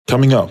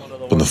Coming up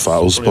on the FA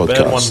UCE Probably a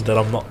bad one podcast. that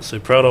I'm not so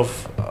proud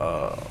of.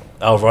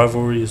 Our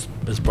rivalry is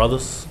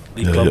brothers.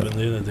 Big club in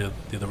there.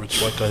 They're the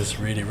rich white guys,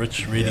 really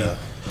rich, really.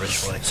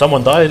 Rich white.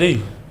 Someone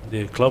died,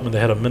 their club, and they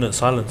had a minute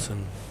silence.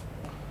 And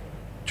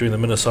during the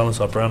minute silence,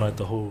 I brown-eyed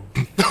the whole.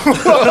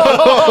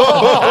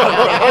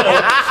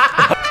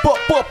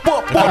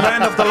 The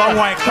land of the long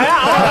white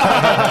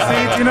cloud.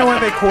 See, do you know why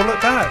they call it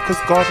that? Because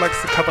God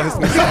likes to cover his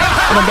mistakes.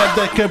 A man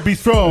that can be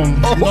thrown,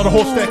 not a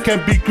horse that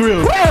can be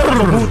grilled,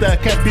 not a bull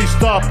that can be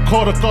stopped.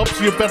 Call the cops,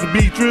 you better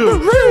be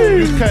drilled.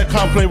 You can't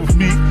come play with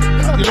me.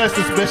 That's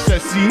the best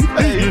I've seen.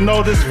 You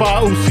know this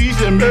FA UCE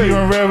season,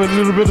 medium rare with a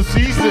little bit of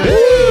season.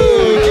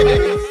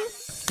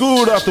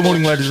 Good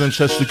afternoon, ladies and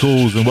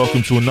chesticles, and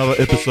welcome to another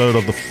episode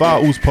of the FA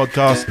UCE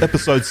podcast,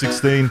 episode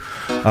 16.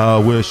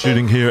 We're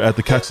shooting here at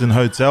the Caxton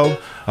Hotel.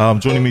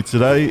 Joining me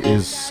today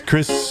is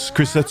Chris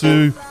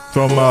Etu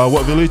from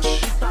what village?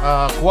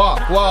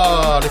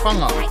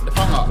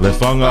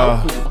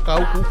 Lefanga.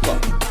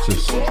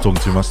 Just talking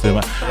too much there,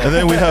 mate. And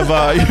then we have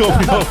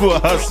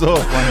so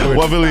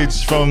what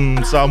village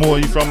from Samoa are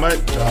you from,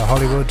 mate?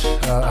 Hollywood,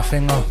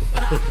 Afinga.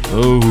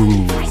 Oh,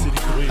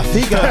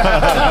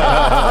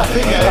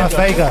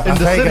 Afega.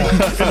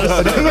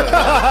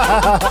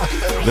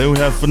 then we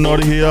have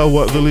Fenori here.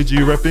 What village are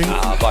you repping?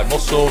 By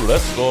Mosso,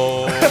 let's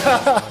go.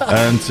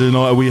 And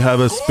tonight we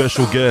have a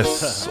special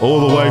guest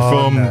all the way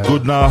from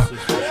Goodna.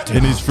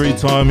 In his free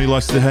time, he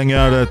likes to hang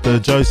out at the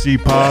Josie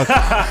Park,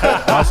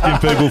 asking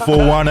people for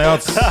 1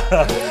 ounce.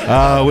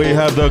 We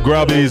have the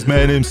Grubbies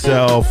man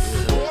himself,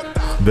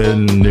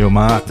 Ben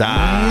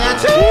Nilmata.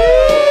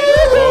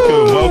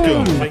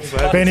 Welcome.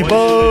 Benny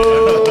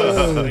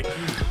Boy.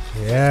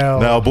 Yeah.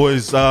 Now,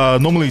 boys,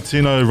 normally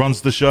Tino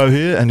runs the show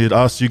here, and he'd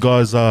ask you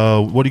guys,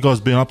 what you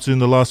guys been up to in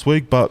the last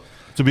week? But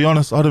to be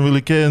honest, I don't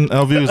really care, and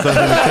our viewers don't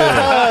really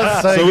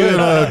care. So we're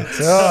going to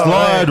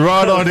slide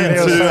right on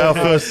into our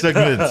first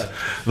segment,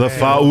 the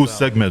FA UCE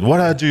segment. What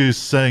had you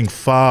saying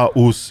FA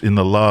UCE in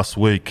the last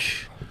week?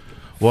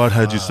 What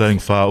had you saying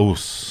FA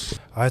UCE?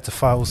 I had to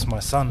FA UCE my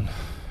son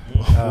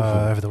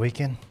over the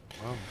weekend.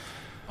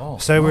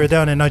 So we were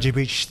down in Naji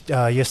Beach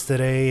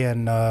yesterday,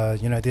 and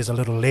there's a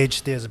little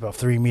ledge. There's about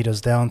 3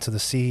 meters down to the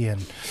sea,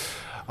 and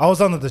I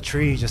was under the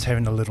tree just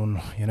having a little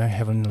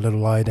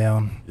lie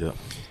down. Yeah.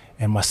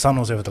 And my son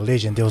was over the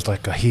ledge, and there's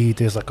like a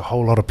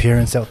whole lot of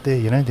parents out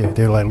there,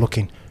 they're like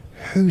looking,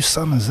 whose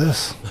son is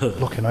this?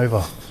 Looking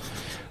over.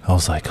 I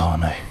was like, oh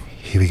no,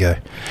 here we go.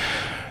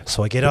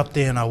 So I get up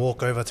there and I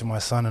walk over to my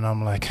son and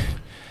I'm like,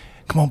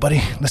 come on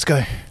buddy, let's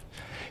go.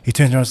 He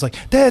turns around and is like,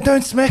 Dad,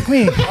 don't smack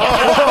me.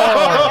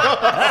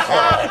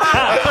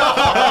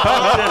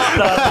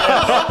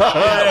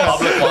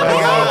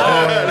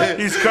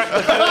 He's cracked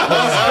the code.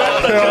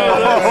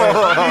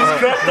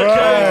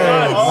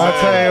 I'll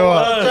tell you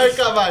what.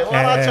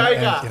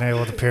 And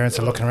all the parents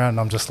are looking around and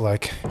I'm just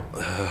like,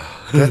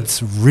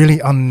 that's really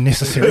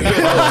unnecessary. You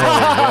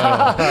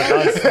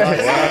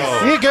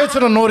go to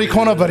the naughty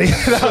corner, buddy.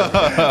 So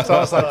I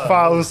was like,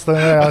 FA UCE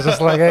there. I was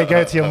just like, hey,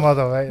 go to your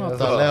mother, mate. Not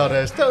the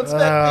loudest. Don't smack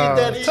me,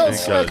 Daddy. Don't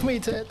smack me,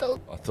 Dad.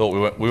 I thought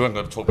we weren't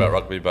going to talk about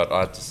rugby, but I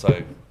had to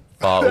say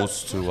FA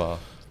UCE to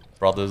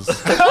brothers.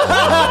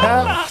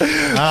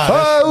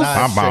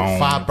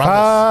 Far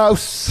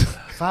brothers.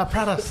 I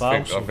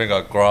think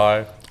I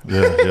cried.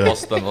 Yeah.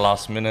 Lost in the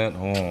last minute.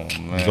 Oh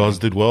man. You guys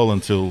did well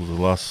until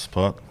the last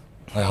part.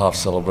 I half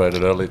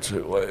celebrated early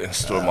too.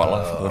 Story of my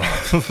life.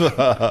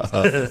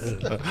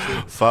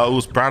 FA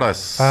UCE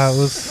brothers. FA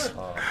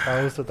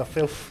UCE with the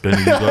filth.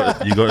 Benny,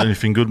 you got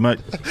anything good,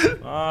 mate?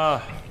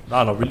 No,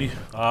 not really.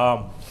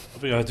 I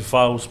think I had to FA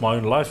UCE my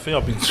own life.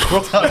 I've been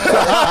scrubbed. I'm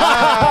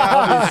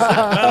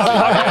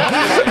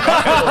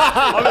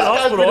in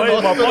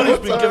hospital. My body's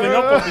been giving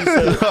up on me.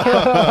 So,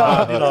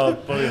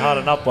 probably hard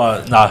enough.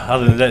 But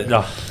other than that,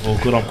 all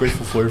good. I'm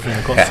grateful for everything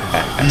I got.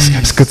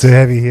 It's good to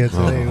have you here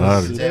today.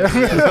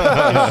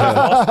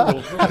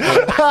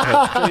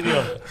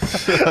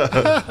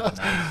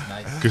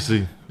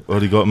 Chrissy, what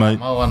do you got, mate?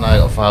 My one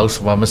night of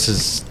house, my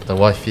missus, the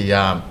wifey,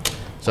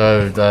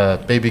 so the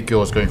baby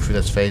girl is going through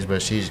this phase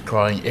where she's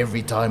crying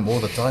every time, all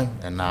the time,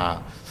 and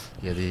I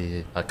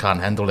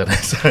can't handle it.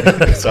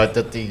 So I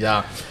did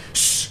the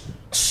shh,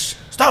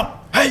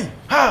 stop, hey,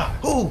 ha,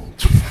 who.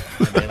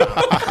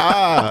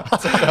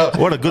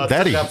 What a good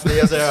daddy.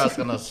 Upstairs there, I was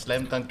gonna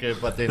slam dunk her,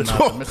 but then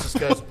the missus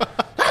goes,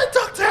 hey,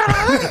 doctor.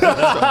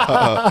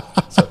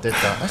 So I did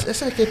that.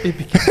 It's okay,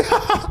 baby.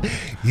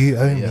 You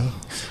owe me.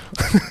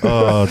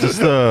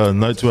 Just a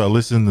note to our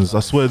listeners. I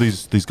swear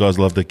these guys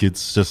love their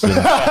kids. Just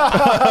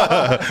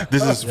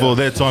this is for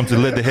their time to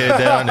let the hair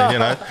down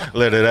and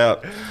let it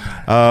out.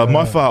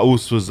 My FA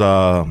UCE was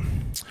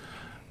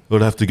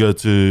would have to go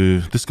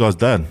to this guy's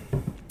dad.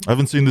 I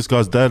haven't seen this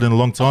guy's dad in a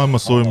long time. I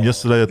saw him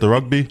yesterday at the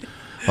rugby.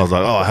 I was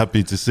like, oh,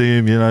 happy to see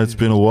him. It's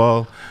been a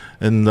while.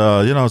 And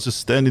I was just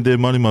standing there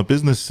minding my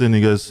business, and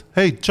he goes,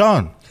 "Hey,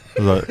 Chan."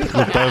 I was like,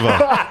 looked over.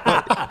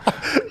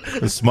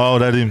 I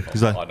smiled at him.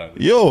 He's like,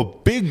 "Yo,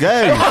 big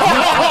guy."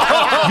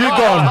 you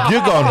gone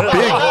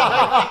big.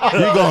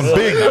 You gone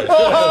big.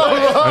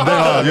 And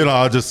then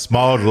I just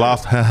smiled,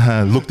 laughed,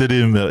 looked at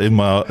him in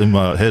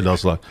my head. I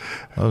was like,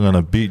 I'm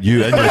gonna beat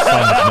you and your sons,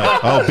 mate.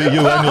 I'll beat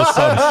you and your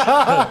sons.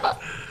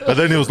 But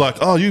then he was like,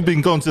 "Oh, you've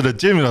been going to the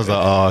gym," and I was like,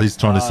 "Oh, he's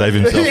trying to save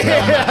himself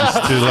now. Mate. It's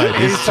too late.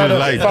 It's too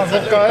late." You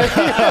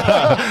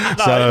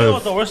know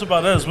what the worst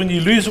about that is when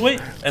you lose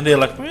weight and they're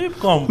like, "You've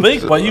gone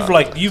big," but you've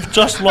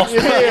just lost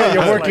weight. Yeah,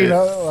 you're working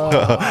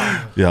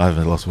out. Yeah, I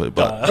haven't lost weight,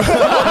 but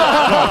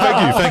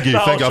thank you.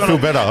 I feel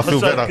better. Oh,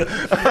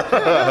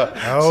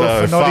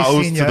 So far to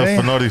senior, the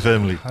Fanotti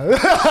family.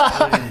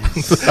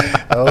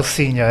 Oh,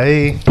 senior,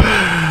 eh?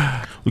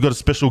 We've got a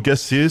special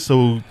guest here, so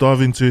we'll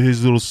dive into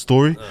his little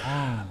story.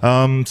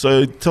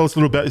 So tell us a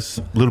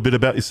little bit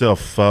about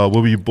yourself. Where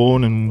were you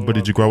born and where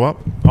did you grow up?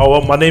 Oh,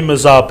 well, my name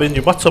is Ben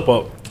Yumata,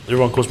 but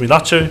everyone calls me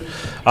Nacho.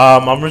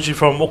 I'm originally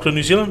from Auckland,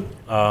 New Zealand.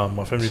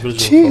 My family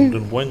village is from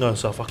Dunbuenga in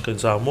South Africa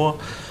and Samoa.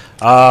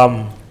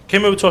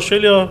 Came over to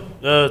Australia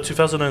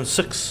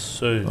 2006,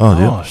 so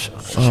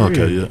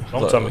Okay, yeah.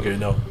 long time ago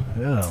now.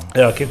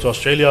 Yeah. I came to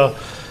Australia,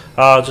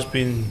 just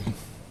been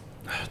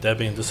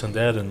dabbing this and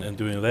that and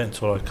doing that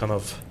until I kind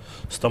of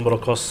stumbled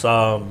across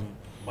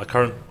my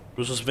current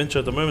business venture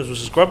at the moment,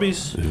 which is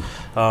Grubbies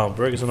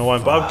Burgers and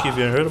Hawaiian BBQ. If you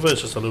haven't heard of it,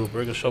 it's just a little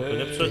burger shop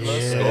in Ipswich.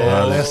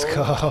 Let's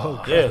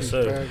go. Yeah,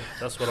 so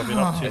that's what I've been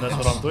up to and that's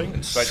what I'm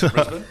doing. Straight to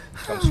Brisbane?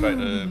 Come straight to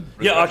Brisbane?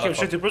 Yeah, I came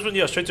straight to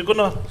Brisbane, straight to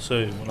Goona.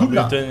 So when I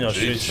moved in,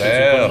 straight to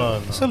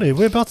Goona. Silly,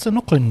 whereabouts in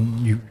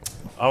Auckland? You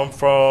I'm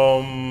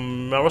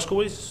from Mount Ruskell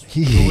Ways.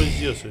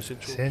 Yeah, so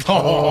Central.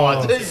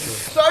 Oh,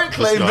 don't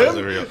claim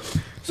him.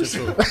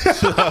 Central.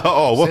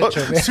 Oh, what?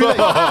 You're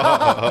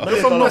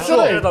from North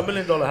Shore. $1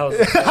 million house.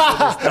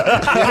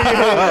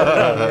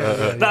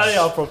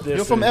 I'm from there.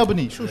 You're from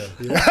Albany. Shush.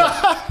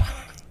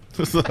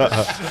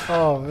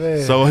 Oh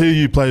man. So I hear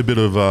you play a bit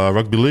of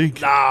rugby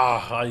league.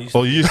 Nah, I used to.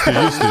 Oh, you used to.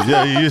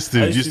 Yeah, you used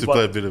to. I You used to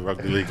play a bit of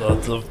rugby league.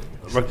 The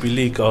rugby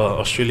league,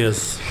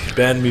 Australia's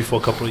banned me for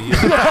a couple of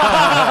years.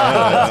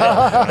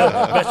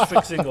 Match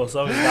fixing or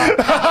something.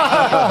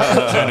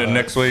 Tune in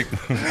next week.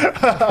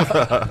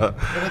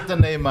 Where did the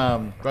name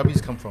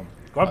Grubbies come from?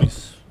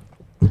 Grubbies.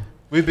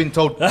 We've been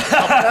told a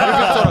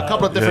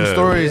couple of different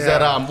stories.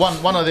 That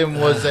one of them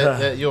was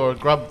that you're a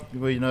grub,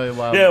 where on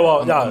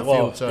the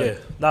field,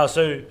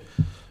 so.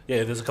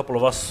 There's a couple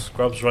of us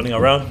grubs running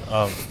around.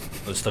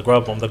 It's the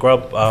grub. I'm the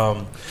grub.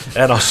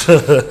 And I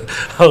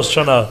was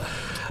trying to.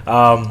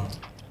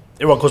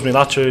 Everyone calls me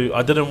Nacho.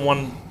 I didn't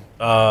want.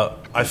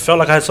 I felt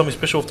like I had something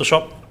special with the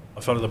shop.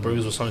 I felt like the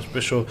burgers were something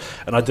special,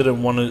 and I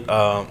didn't want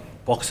to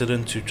box it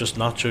into just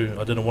Nacho.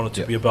 I didn't want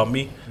it to be about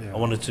me. I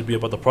wanted it to be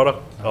about the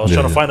product. I was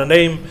trying to find a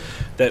name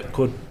that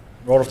could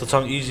roll off the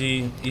tongue,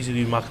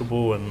 easily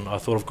marketable, and I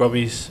thought of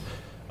Grubbies.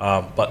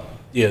 But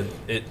yeah,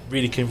 it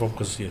really came from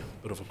because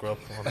bit of a grub.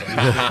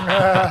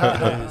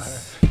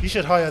 You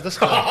should hire this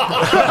guy.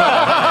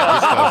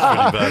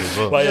 This guy's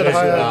pretty bad as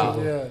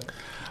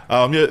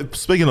well.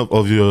 Speaking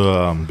of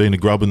your being a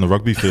grub in the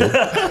rugby field, do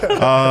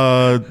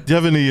you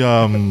have any?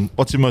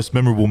 What's your most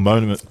memorable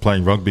moment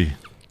playing rugby?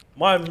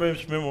 My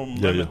most memorable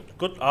moment,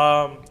 good.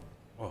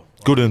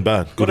 Good and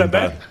bad. Good and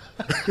bad.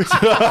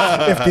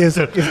 if there's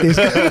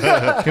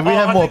Can we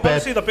have more bad?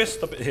 Honestly, the best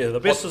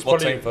is What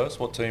probably. team first?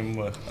 What team?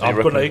 I'm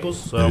Goona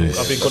Eagles. So I've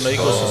been Goona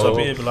Eagles since I've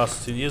been here for the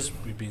last 10 years.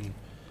 We've been.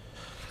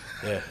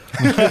 Yeah.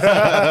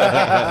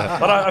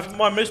 But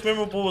my most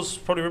memorable was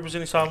probably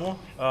representing Samoa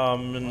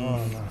in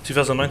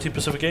 2019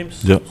 Pacific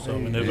Games. Yep. So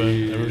whenever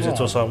I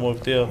represented Samoa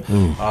up there,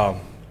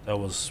 that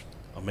was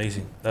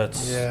amazing.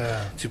 That's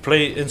to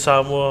play in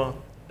Samoa,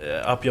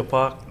 Apia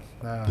Park,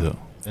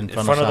 in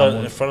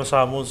front of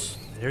Samoans,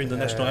 hearing the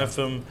national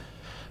anthem.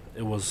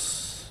 It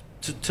was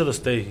to this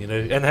day,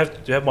 and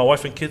to have my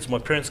wife and kids, my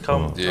parents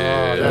come.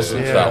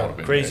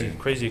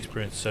 Crazy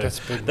experience. So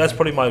that's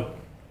probably my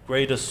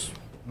greatest.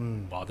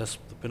 Wow, that's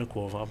the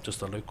pinnacle of. I'm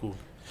just a local.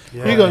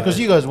 Because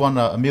you guys won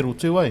a medal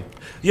too, eh?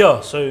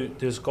 Yeah, so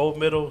there's gold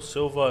medal,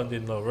 silver, and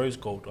then the rose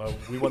gold.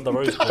 We won the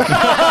rose gold. We won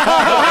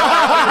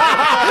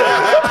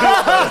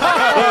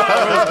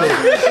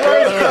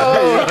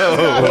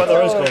the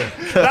rose gold.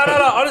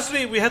 No.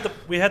 Honestly, we had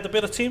the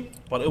better team,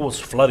 but it was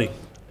flooding.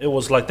 It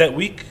was like that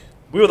week.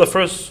 We were the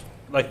first,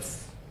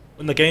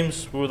 in the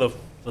games. We were the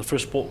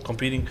first sport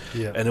competing,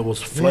 and it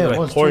was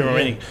flooding, pouring and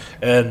raining,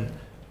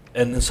 And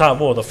in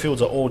Samoa, the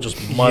fields are all just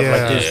mud,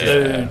 there's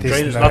no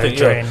drainage, nothing.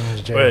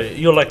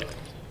 You're like.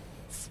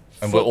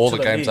 And were all the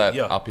games at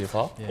Apia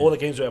Park? All the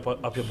games were at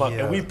Apia Park,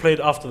 and we played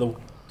after the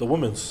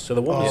women's. So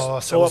the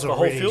women's so up the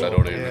whole field. They'd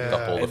already ripped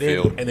up all the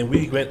field. And then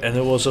we went, and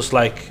it was just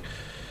like.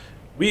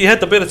 We had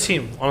the better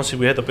team. Honestly,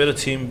 we had the better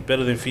team,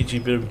 better than Fiji,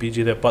 better than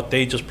PG there, but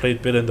they just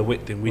played better in the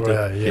wet than we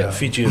did.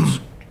 Fijians,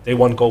 they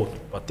won gold,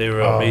 but they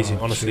were amazing.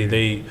 Honestly,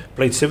 they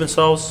played 7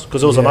 styles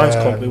because it was a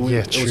 9s comp. It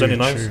was only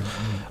 9s.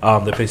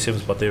 They played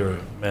 7s, but they were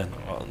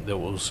it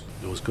was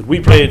good.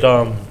 We played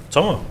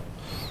Tonga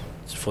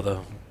for the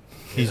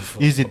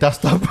Easy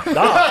dust up.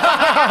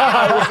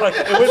 Nah, it was like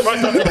it went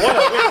right down to the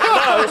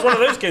wire. It was one of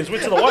those games.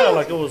 Went to the wire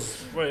like it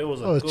was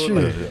a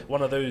good like,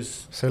 one of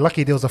those. So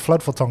lucky there was a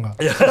flood for Tonga.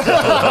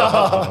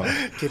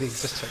 Kidding,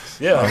 just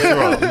checks. Yeah, That's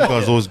right. You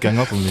guys always gang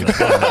up on me.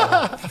 but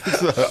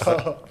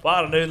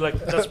I don't know.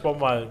 Like that's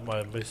probably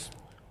my most.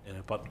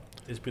 But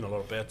there's been a lot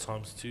of bad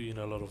times too.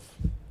 A lot of.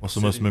 What's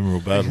the most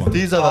memorable bad one?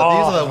 These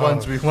are the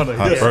ones we want to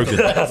hear. Heartbroken.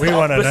 We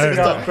want to Missing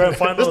know. out grand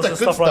finals and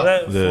stuff like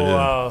that.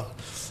 Yeah,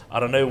 I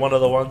don't know. One of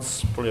the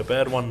ones, probably a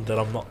bad one that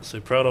I'm not so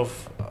proud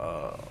of.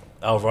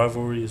 Our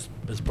rivalry is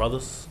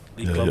brothers.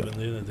 League club in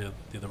there.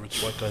 They're the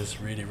rich white guys.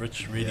 Really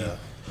rich. Really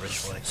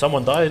rich white.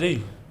 Someone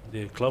died.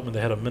 Their club, and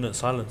they had a minute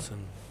silence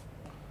and.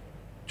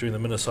 During the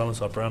minute of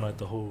silence, I brown-eyed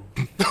the whole.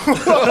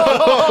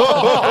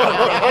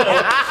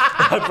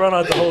 I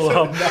brown-eyed the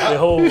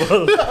whole.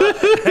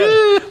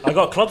 I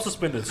got club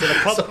suspended. So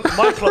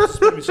my club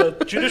suspended me. So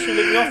judiciary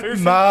let me off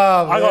everything.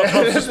 I got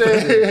club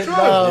suspended.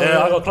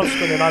 I got club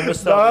suspended and I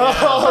missed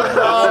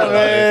out.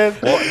 Man.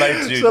 What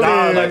made you? So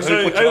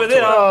over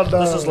there,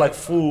 this is like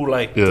full,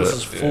 this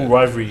is full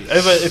rivalry.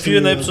 If you're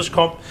in the Ipswich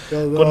comp,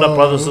 Goodna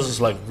Brothers, this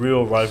is like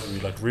real rivalry,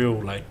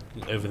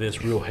 over there,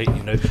 it's real hate.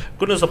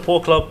 Goodna's a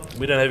poor club.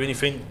 We don't have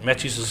anything.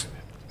 Matches is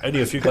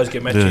only a few guys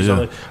get matches.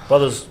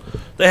 Brothers,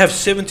 they have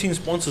 17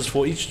 sponsors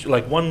for each,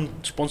 like one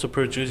sponsor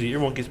per jersey.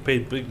 Everyone gets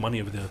paid big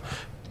money over there.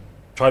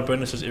 Try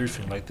bonuses,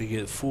 everything. Like they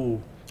get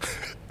full.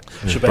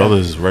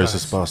 Brothers,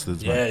 racist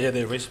bastards. Yeah,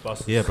 they're racist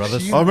bastards. Yeah,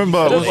 brothers. I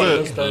remember. Was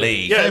it?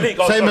 League. Yeah, league.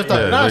 Same as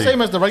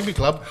the rugby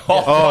club.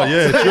 Oh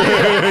yeah, true.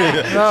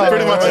 It's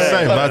pretty much the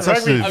same. That's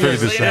actually pretty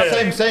the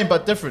same. Same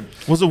but different.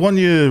 Was it one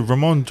year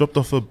Ramon dropped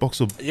off a box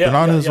of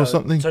bananas or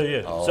something?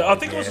 So so I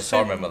think it was the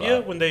same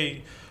year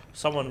when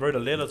someone wrote a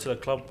letter to the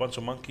club, bunch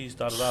of monkeys,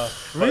 da da da.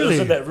 Really? It was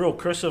in that real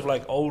cursive,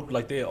 like old,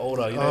 like they're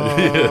older,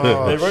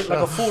 They wrote like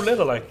a full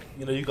letter, like,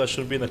 you guys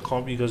shouldn't be in the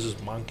comp, you guys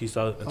just monkeys.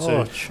 And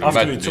so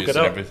after we took it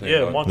out,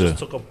 Mon just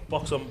took a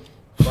box of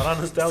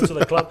bananas down to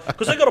the club.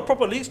 Because they got a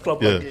proper leagues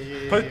club, like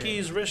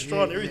pokies,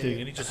 restaurant, everything.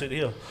 And he just said,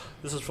 here,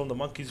 this is from the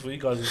monkeys for you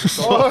guys.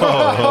 So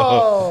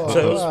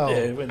it was,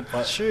 it went,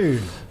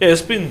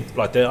 it's been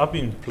like that. I've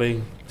been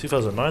playing,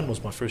 2009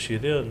 was my first year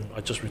there, and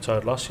I just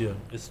retired last year.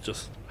 It's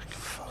just...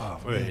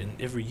 and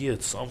every year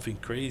something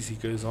crazy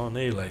goes on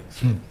there. Like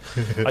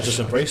I just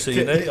embrace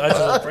it, I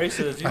just embrace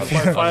it. I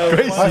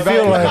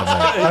feel like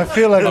Nacho. I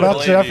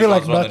feel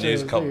like Nacho. The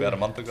news Nacho. come about a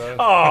month ago.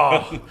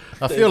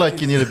 I feel like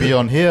you need to be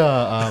on here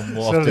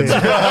more often.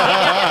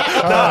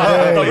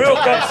 The real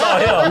guys are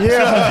here. If you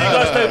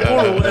guys know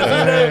Pulu,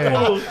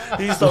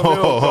 he's the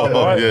real guy,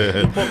 right?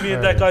 He put me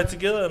and that guy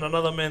together and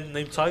another man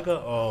named Tiger.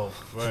 Oh,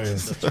 bro,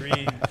 the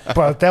three.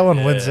 But that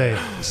one wins,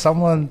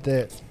 someone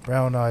that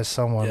brown-eyed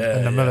someone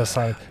in the middle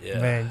side.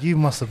 Man, you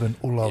must have been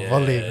Ula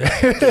Valley.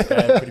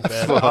 Pretty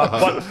bad.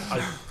 But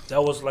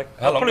that was like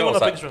probably one of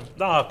the biggest ones.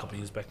 Nah, a couple of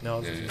years back now.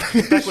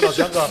 Back when I was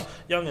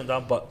young and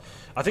dumb. But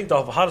I think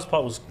the hardest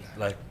part was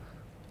like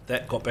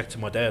that got back to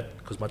my dad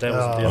because my dad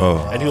wasn't there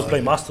and he was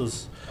playing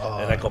Masters.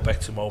 And that got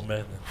back to my old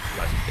man.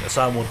 Like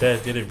Samoan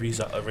dad didn't raise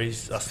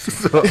us.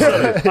 So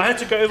I had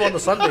to go over on the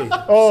Sunday.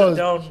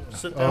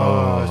 Sit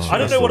down. I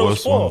didn't know what it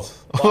was for.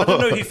 But I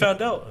didn't know he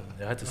found out. And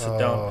I had to sit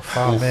down.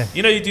 Man.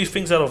 You do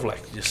things out of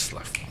just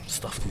like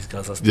stuff these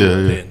guys are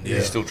still doing. You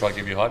still try to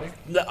give you hiding?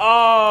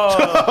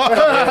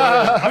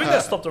 I think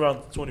that stopped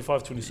around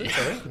 25, 26,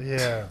 I think.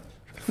 Yeah.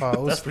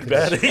 That's pretty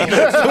bad.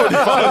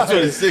 25,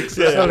 26.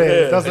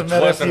 It doesn't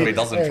matter. Worse if he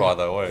doesn't try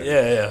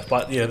though.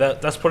 But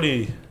that's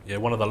probably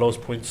one of the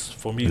lowest points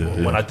for me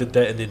when I did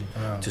that, and then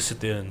to sit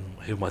there and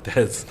hear my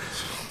dad's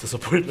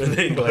disappointment.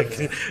 And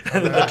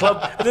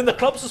then the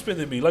club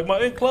suspended me, like my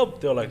own club.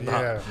 They were like,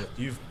 nah,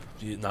 you're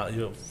 3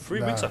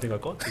 weeks. I think I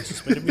got. They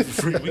suspended me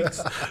for 3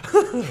 weeks.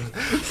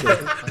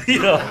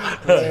 You are.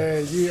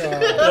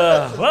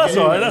 Well, that's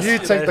all right. You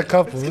take the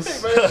couples.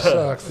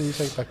 Shucks, you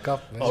take the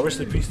cup. Oh,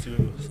 rest in peace to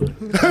you.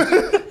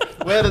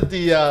 Where did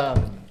the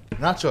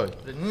Nacho?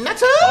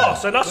 Nacho? Oh,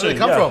 so Nacho. Where did it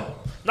come from?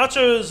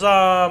 Nacho is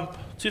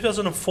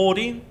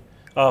 2014.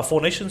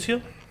 4 nations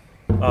here.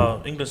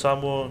 England,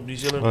 Samoa, New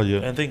Zealand,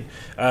 and thing.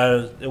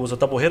 It was a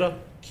double header.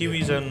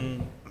 Kiwis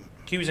and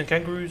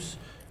Kangaroos,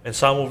 and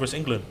Samoa versus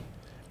England.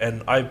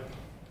 And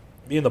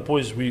me and the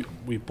boys, we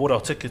bought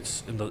our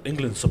tickets in the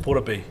England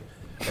supporter bay.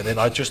 And then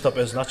I dressed up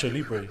as Nacho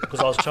Libre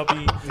because I was chubby,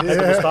 had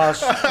the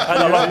moustache,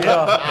 and I like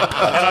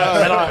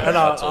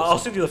I'll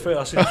send you the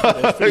photo.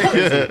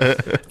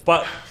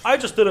 But I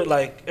just did it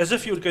like as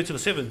if you would go to the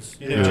sevens,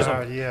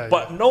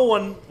 But no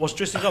one was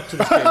dressing up to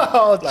this game,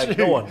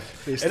 no one.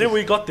 And then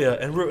we got there,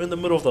 and we were in the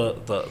middle of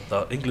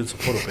the England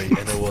supporter bay,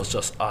 and it was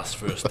just us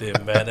first there,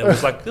 man. It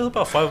was like there was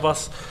about 5 of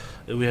us.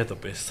 We had the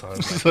best time.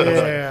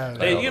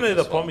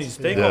 The Pommies,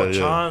 they got a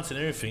chance and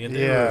everything, and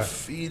they were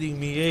feeding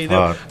me.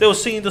 They were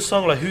singing the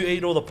song like "Who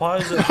ate all the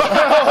pies?" And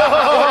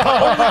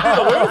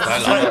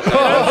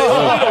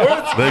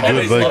They're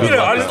good.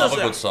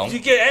 Good song. You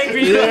get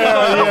angry.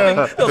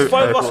 There was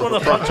 5 of us on the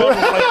front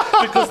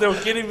because they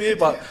were getting me.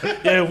 But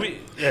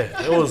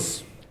it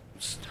was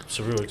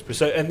surreal experience.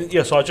 So, and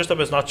yeah, so I dressed up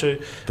as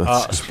Nacho.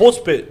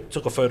 Sportsbet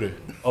took a photo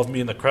of me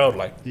in the crowd,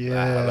 like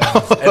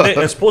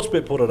and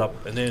Sportsbet put it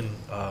up, and then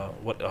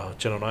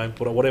Channel 9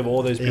 put it, whatever,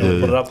 all those people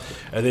put it up,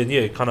 and then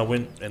it kind of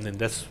went, and then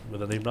that's where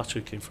the name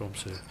Nacho came from.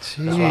 So that's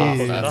why I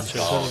call it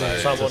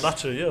Nacho.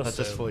 Nacho, yeah. That's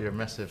just for you're a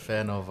massive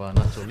fan of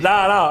Nacho.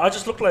 Nah, I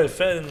just look like a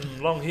fan,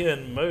 long hair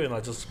and mo, and I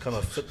just kind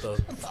of fit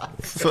the.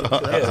 Just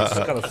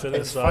kind of fit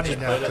it. It's funny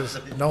now because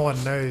no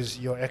one knows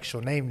your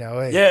actual name now,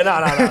 eh? Yeah, no.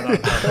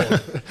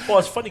 Well,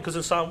 it's funny because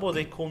in Samoa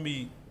they call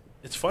me.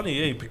 It's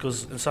funny,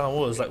 because in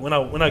Samoa it's like when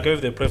I go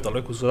over there and play with the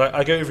locals. So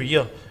I go every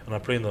year and I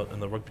play in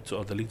the rugby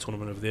the league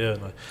tournament over there.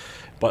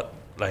 But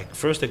like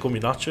first they call me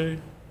Nacho,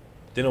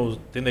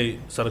 then they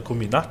started calling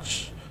me Nach,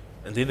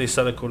 and then they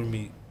started calling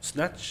me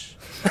Snatch,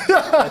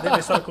 and then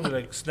they started calling me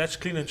like Snatch,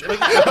 Clean and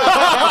like,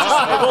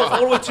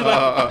 all the way to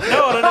like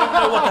now I don't even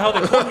know what the hell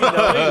they call me now.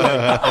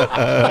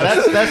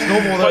 That's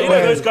normal.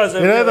 But those guys, the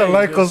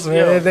locals,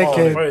 man,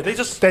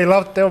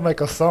 they'll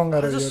make a song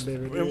out of just, your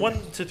name. in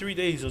 1 to 3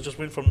 days, it just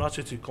went from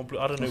Nacho to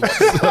complete. I don't know what.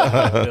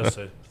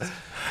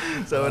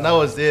 So when I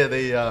was there,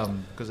 they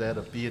because I had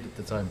a beard at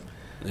the time,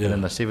 and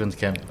in the sevens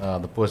camp,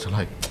 the boys were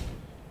like,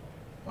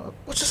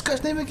 what's this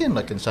guy's name again?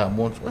 Like in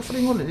Samoan,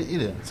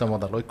 some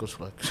other locals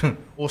like,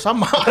 or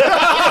some. Long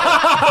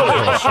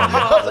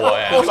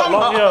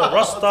hair,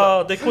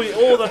 Rasta. They call you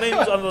all the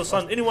names under the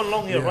sun. Anyone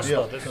long hair,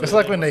 Rasta. It's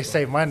like when they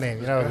say my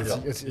name,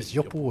 it's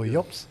Yopu or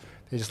Yops.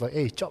 They're just like,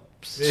 hey,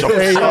 Chops. It's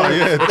never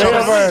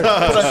like,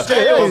 That's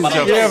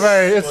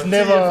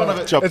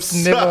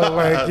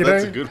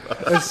a good one.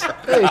 It's,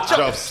 hey,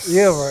 Chops.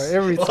 Yeah, bro,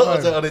 every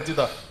time. They do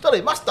that.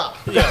 Master.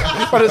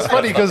 But it's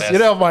funny because,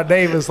 my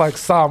name is like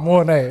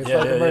Samoan, eh?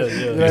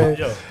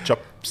 Yeah.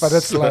 Chops. But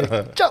it's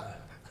like, Chop.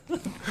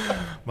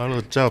 My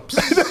little chops.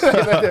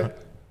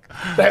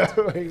 That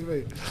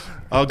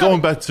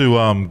going back to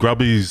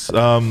Grubbies,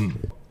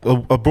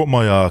 I brought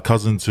my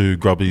cousin to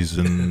Grubbies,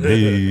 and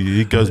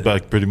he goes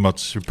back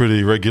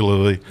pretty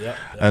regularly,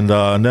 and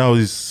now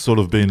he's sort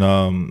of been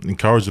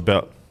encouraged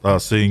about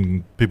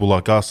seeing people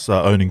like us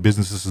owning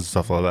businesses and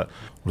stuff like that.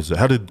 What is it?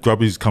 How did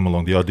Grubbies come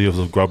along? The idea of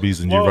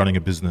Grubbies and you running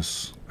a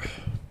business?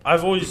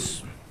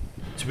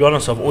 To be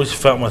honest, I've always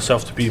felt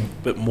myself to be a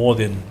bit more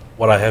than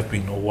what I have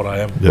been or what I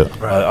am. Yeah.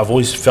 I've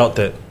always felt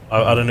that.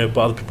 I don't know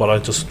about other people, but I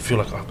just feel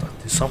like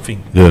there's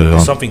something.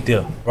 There's something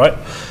there, right?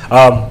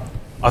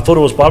 I thought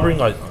it was barbering.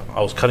 I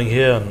was cutting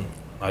hair, and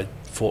I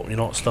thought,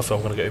 stuff.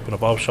 I'm going to go open a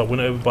barbershop.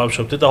 Went to open a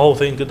barbershop, did the whole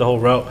thing, did the whole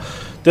route.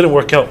 Didn't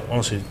work out,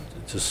 honestly.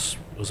 It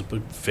was a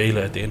big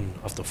failure at the end.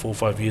 After 4 or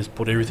 5 years,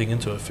 put everything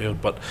into it,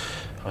 failed. But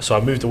so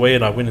I moved away,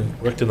 and I went and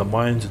worked in the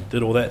mines and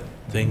did all that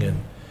thing.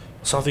 And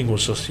something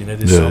was just,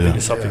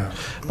 there's something.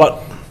 But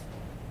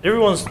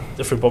everyone's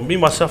different. But me,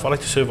 myself, I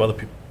like to serve other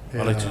people.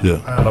 I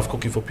love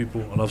cooking for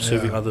people. I love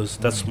serving others.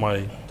 That's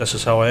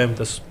just how I am.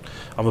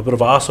 I'm a bit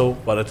of an arsehole,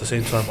 but at the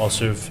same time, I'll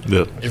serve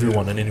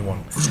everyone and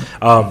anyone.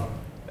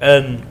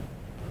 And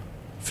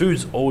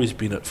food's always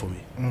been it for me.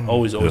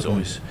 Always.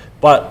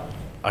 But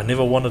I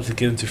never wanted to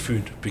get into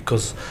food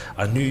because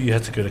I knew you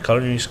had to go to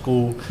culinary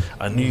school.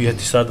 I knew you had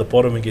to start at the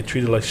bottom and get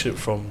treated like shit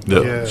from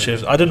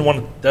chefs. I didn't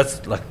want to. That's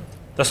the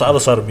other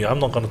side of me. I'm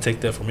not going to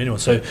take that from anyone.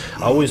 So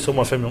I always told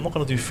my family, I'm not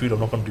going to do food.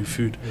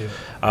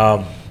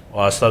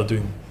 I started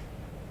doing.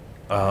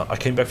 I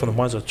came back from the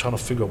mines. I was trying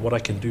to figure out what I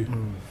can do.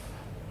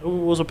 It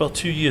was about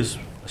 2 years.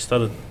 I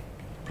started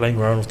playing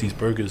around with these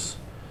burgers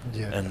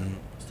and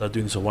started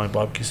doing this Hawaiian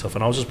BBQ stuff.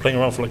 And I was just playing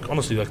around for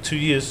 2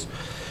 years.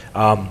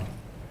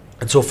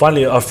 Until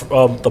finally,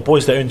 the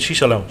boys, they own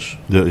Shisha Lounge.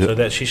 So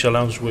that Shisha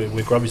Lounge where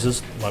Grubbies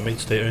is, my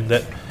mates, they own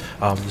that.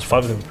 There's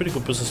 5 of them, pretty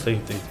good business, they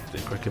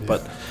crack it.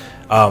 But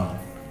an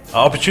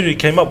opportunity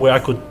came up where I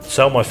could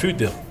sell my food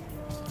there.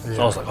 So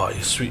I was like, oh,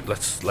 yeah, sweet,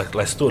 let's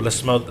do it.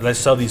 Let's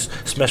sell these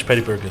smash patty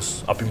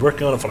burgers. I've been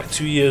working on it for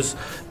 2 years.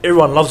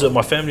 Everyone loves it.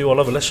 My family all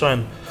love it. Let's try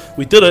and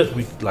we did it.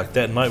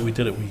 That night we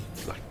did it. We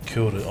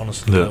killed it.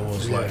 Honestly, it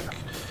was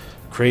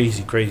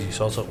crazy.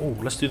 So I was like, oh,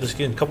 let's do this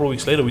again. A couple of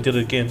weeks later, we did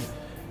it again.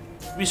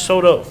 We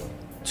sold out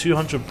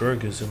 200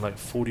 burgers in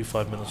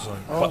 45 minutes or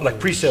something. But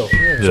pre-sale.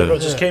 So it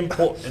just came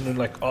and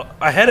then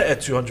I had it at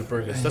 200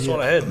 burgers. That's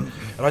what I had. And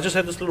I just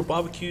had this little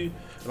barbecue.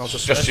 And I was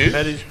just smashing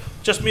patties.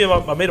 Just me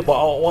and my mate. But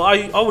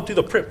I would do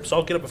the prep. So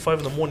I'll get up at 5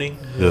 in the morning,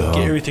 get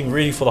everything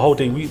ready for the whole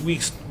day.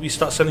 We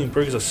start selling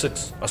burgers at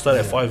 6. I started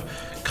at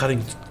 5,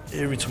 cutting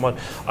every tomato.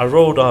 I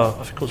rolled, I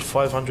think it was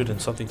 500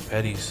 and something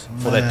patties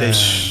for that day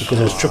because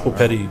it was triple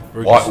patty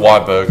burgers. Why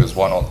burgers?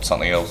 Why not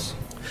something else?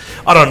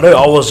 I don't know.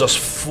 I was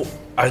just,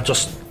 I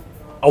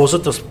was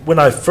at this when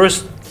I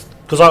first,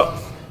 because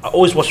I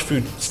always watch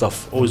food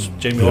stuff. Always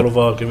Jamie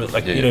Oliver,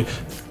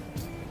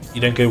 you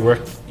don't go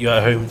work. You're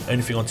at home.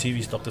 Anything on TV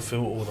is Dr.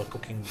 Phil or the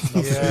cooking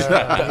stuff.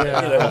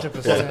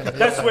 100%.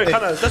 That's where it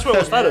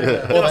all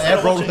started. All the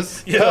air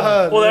rollers.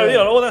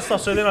 All that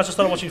stuff. So then I just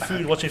started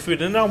watching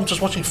food, and now I'm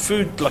just watching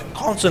food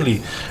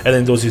constantly. And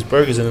then there was these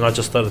burgers, and then I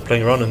just started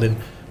playing around. And then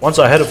once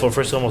I had it for the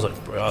first time, I was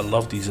like, bro, I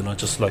love these, and I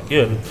just But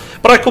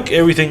I cook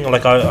everything.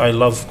 I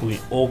love cooking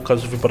all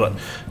kinds of food, but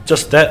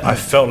just that I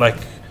felt like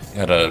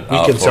had a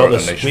we can sell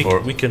this, niche for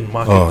it. we can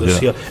market this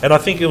here. And I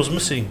think it was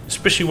missing,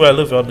 especially where I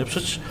live out in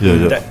Ipswich.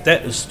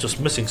 That is just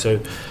missing. So,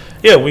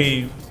 yeah,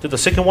 we did the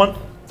second one,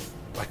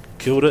 like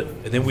killed it,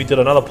 and then we did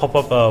another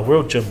pop-up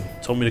World Gym.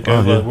 Told me to go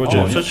over World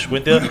Gym Ipswich.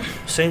 Went there,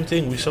 same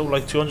thing. We sold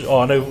like 200. Oh,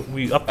 I know,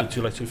 we upped it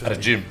to like 250. At a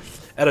gym.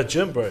 At a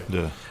gym, bro.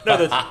 Yeah. No,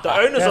 the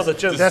owners of the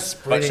gym. That's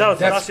brilliant. Shout out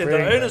to That's Nacho, the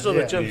brilliant, owners of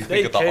the gym. You They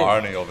think of the came.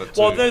 irony of it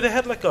too. Well, no, they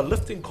had like a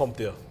lifting comp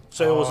there.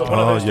 So it was one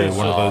of those days.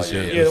 one of those,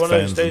 Yeah, one of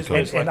those days where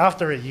And, it's like, and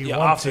after it, you Yeah,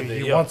 want after to, the-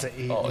 you yeah. want to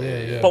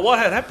eat. But what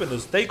had happened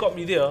is they got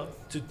me there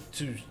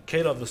to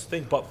cater this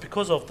thing. But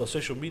because of the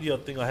social media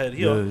thing I had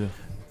here,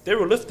 they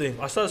were lifting.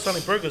 I started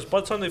selling burgers. By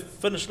the time they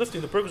finished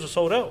lifting, the burgers were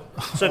sold out.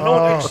 So no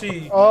one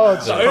actually, the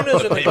owners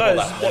and the people guys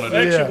that wanted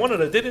that it. actually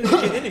wanted it. They didn't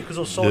even get any because it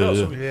was sold out.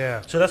 So,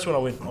 Yeah. so that's when I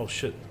went, oh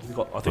shit,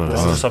 I think we're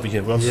onto something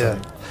here. We're onto Yeah.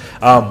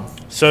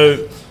 something.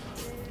 So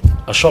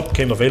a shop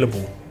came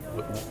available.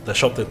 The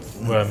shop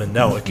where I'm in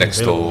now, it came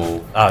Next available.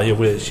 door. Yeah,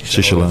 where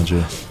Shisha Lounge,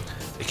 yeah.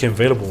 it came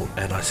available,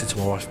 and I said to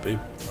my wife, babe,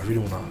 I really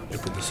want to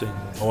open this thing.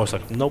 My wife's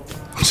like, nope.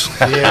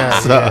 Yeah.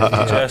 She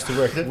has to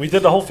work. We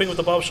did the whole thing with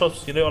the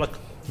barbershops, like,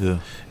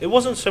 it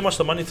wasn't so much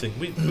the money thing.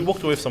 We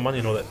walked away with some money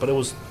and all that, but it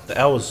was the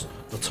hours,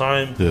 the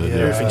time,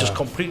 everything just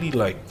completely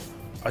like,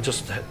 I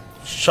just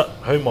shut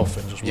home off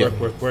and just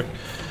work.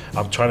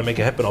 I'm trying to make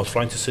it happen. I was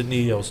flying to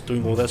Sydney, I was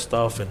doing all that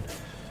stuff, and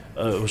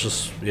it was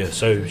just,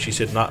 so she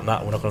said, nah,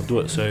 we're not going to do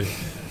it. So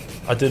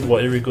I did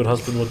what every good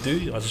husband would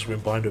do. I just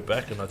went behind her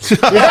back and I just...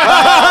 Man.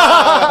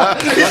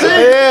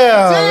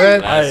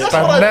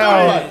 But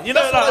now,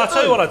 I'll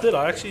tell you what I did.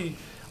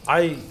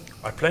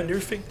 I planned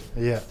everything.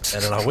 yeah.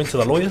 And then I went to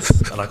the lawyers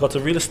and I got to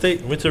real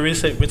estate, went to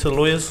the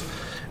lawyers,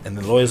 and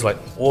the lawyers like,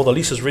 all the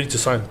leases ready to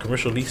sign,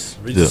 commercial lease,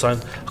 ready to sign.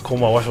 I called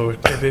my wife, I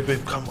went,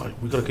 babe, come on,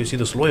 we gotta go see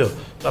this lawyer.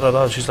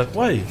 She's like,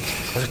 why? I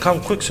said,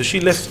 come quick. So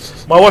she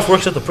left. My wife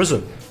works at the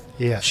prison.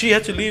 Yeah. She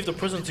had to leave the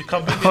prison to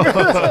come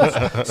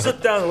here.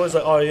 Sit down. And was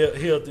like, oh yeah,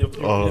 here.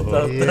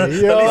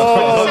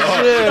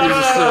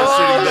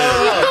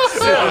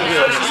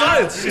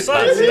 She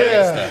signs.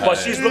 Yeah. But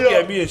she's looking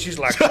at me and she's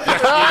like,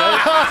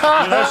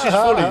 she's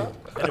fully.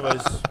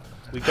 Anyways,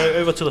 we go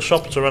over to the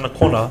shop. It's around the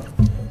corner.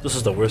 This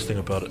is the worst thing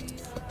about it.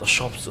 The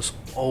shop's this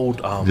old.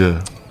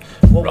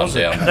 What was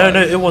it? No.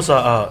 It was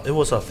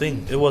a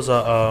thing. It was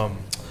a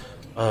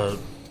what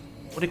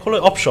do you call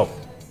it? Op shop.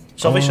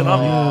 Salvation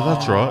Army. Yeah,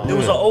 that's right. It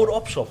was an old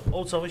op shop,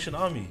 old Salvation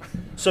Army.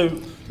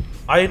 So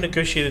I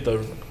negotiated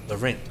the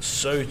rent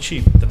so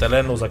cheap that the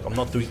landlord was like, I'm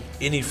not doing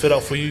any fit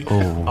out for you.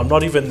 I'm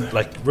not even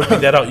like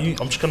ripping that out.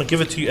 I'm just gonna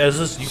give it to you as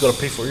is. You gotta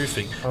pay for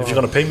everything. If you're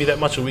gonna pay me that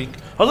much a week,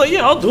 I was like,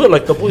 yeah, I'll do it.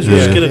 Like the boys were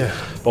just kidding.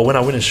 But when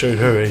I went and showed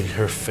her,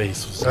 her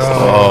face was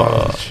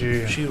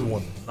she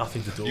want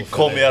nothing to do with it. You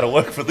called me out of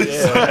work for this.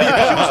 She was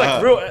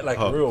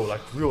like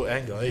real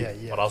anger.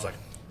 But I was like,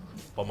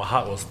 but my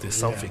heart was there's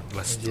something.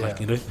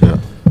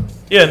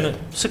 Yeah, and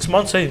 6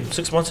 months.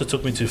 6 months it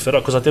took me to fit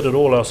up because I did it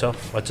all ourselves.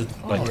 I had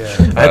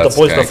the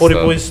boys, the 40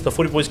 boys. The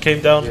 40 boys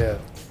came down. Yeah.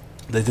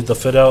 They did the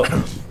fit out.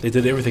 They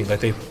did everything.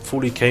 Like they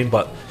fully came,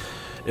 but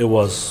it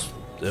was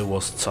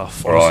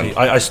tough. Honestly,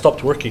 I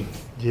stopped working.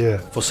 Yeah.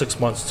 For 6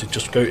 months to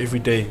just go every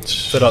day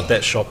fit out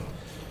that shop,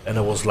 and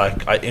it was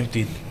like I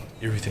emptied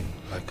everything.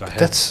 Like I had.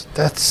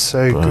 That's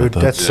so good.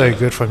 That's so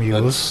good from you.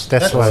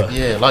 That's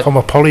like from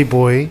a poly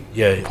boy.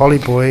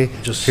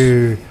 Just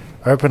who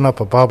opened up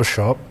a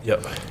barbershop.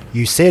 Yep.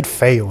 You said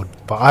failed,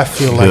 but I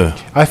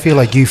feel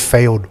like you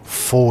failed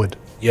forward.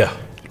 Yeah.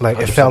 Like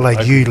it felt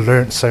like you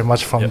learned so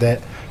much from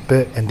that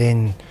bit, and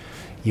then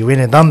you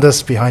went and done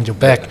this behind your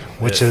back,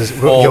 which is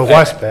your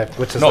wife's back,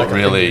 which is not like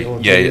really,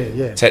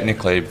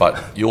 technically,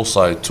 but you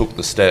also took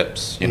the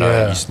steps. You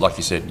know, like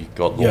you said, you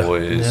got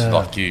lawyers,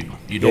 like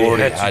you'd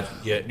already had,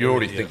 you're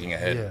already thinking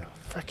ahead. Yeah.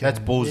 That's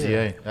ballsy,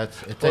 eh?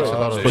 It takes a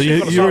lot of. But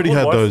you already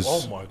had those.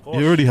 Oh my gosh.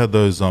 You already had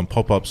those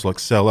pop-ups like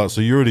sell out,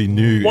 so you already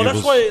knew. Well,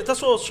 that's what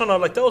I was trying to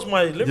like. That was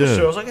my leverage.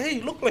 I was like,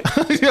 hey, look, like,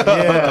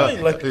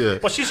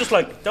 but she's just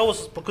like that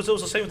was because it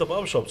was the same with the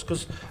barbershops.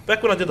 Because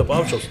back when I did the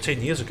barbershops 10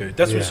 years ago,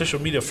 that's when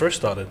social media first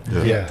started.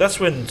 Yeah. That's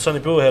when Sonny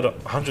Bill had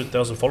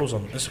 100,000 followers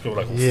on Instagram,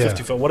 like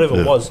 50, whatever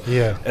it was.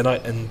 Yeah.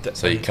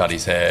 So he cut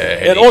his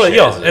hair. And all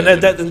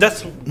that, and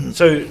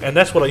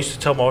that's what I used to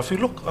tell my wife.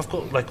 Look, I've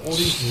got like all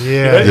these.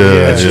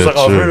 And she was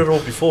like, I've heard it all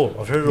before.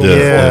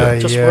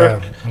 Just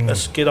work.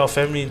 Let's get our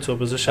family into a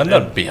position. And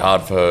that'd be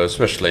hard for her,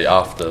 especially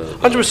after.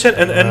 100%.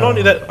 And not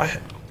only that,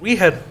 we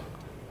had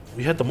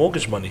the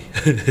mortgage money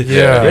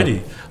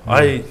ready.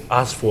 I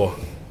asked for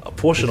a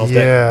portion of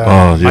that.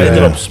 I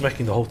ended up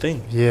smacking the whole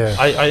thing.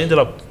 I ended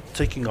up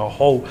taking a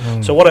whole.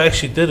 So what I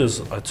actually did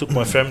is I took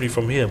my family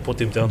from here and put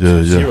them down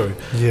to zero.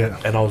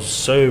 And I was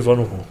so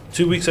vulnerable.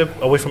 2 weeks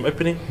away from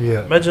opening.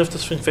 Imagine if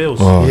this thing fails.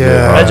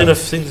 Imagine if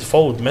things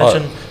fold.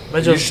 Imagine.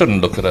 You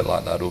shouldn't look at it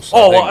like that. Also.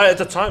 At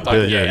the time.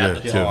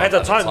 At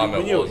the time,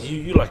 when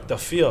you like the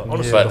fear.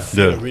 Honestly, the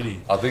fear really.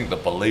 I think the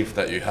belief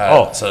that you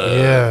had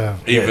to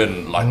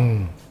even like.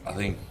 I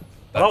think.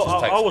 That I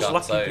was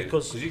guts, lucky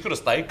because you could have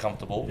stayed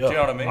comfortable. Do you know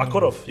what I mean? I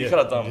could have. You could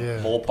have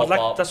done more But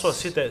pop-ups. that's what I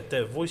said.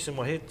 That voice in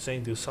my head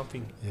saying there's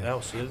something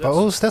else. But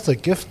also, that's a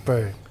gift,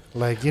 bro.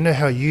 Like, you know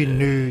how you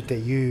knew that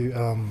you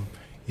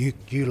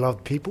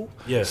loved people?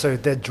 Yeah. So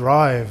that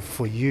drive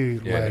for you,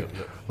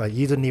 like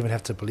you didn't even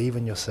have to believe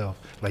in yourself.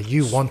 Like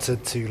you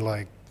wanted to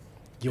wanted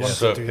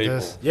to do people,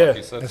 this. Yeah.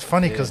 It's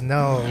funny because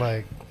now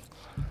when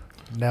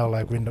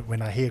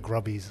I hear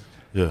Grubbies,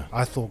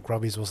 I thought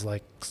Grubbies was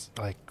like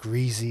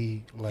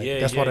greasy,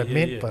 that's what it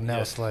meant. But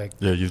now it's like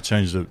you've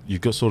changed it.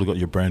 You've got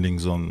your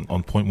brandings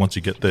on point once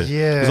you get there.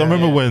 Yeah. Because I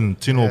remember when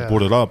Tino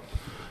brought it up,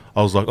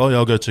 I was like, oh yeah,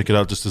 I'll go check it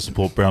out just to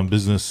support brown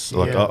business,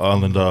 like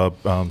Islander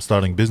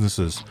starting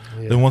businesses.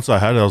 Then once I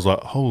had it, I was like,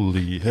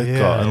 holy heck,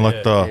 and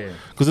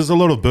because there's a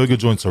lot of burger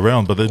joints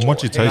around, but then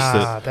once you taste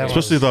it,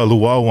 especially the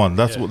luau one,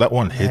 that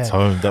one hits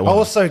home. That one. I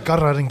was so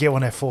gutted I didn't get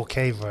one at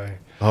 4K, bro.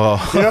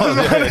 Oh, you know what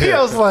I mean?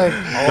 I was like,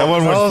 that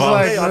one was fun.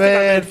 Like, I think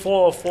I made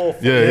four.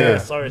 Yeah.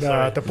 Sorry.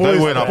 The boys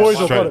went up were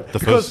straight.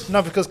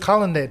 because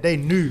Cullen they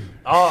knew.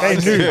 They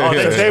knew.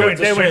 They went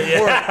for it.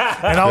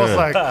 And I was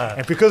like, Yeah.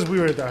 and because we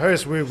were the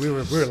host, we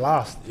were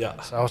last.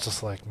 Yeah. So I was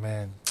just like,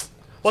 man.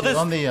 Well,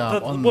 there's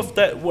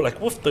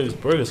with those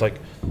burgers, like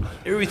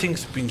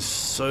everything's been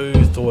so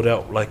thought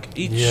out. Like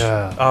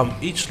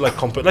each like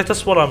component, like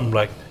that's what I'm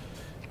like.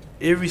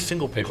 Every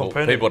single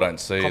component. People don't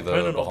see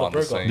the behind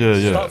the scenes.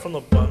 Yeah. Start from the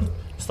bun.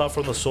 Start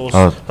from the sauce.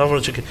 Start from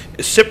the chicken.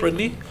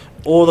 Separately,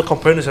 all the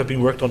components have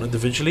been worked on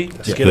individually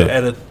to get it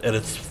at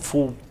its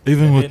full.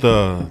 Even with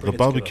the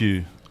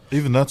barbecue,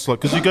 even that's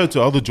like, because you go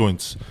to other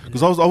joints,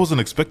 because I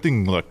wasn't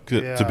expecting it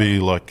to be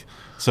like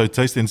so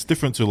tasty. And it's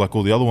different to like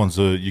all the other ones.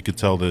 You could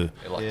tell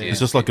it's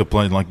just like a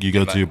plain, like you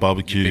go to your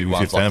barbecue with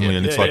your family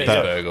and it's like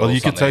that. But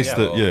you can taste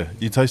it.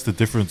 You taste the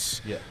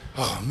difference. Yeah.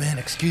 Oh man,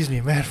 excuse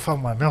me, man.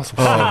 Fuck, my mouth's so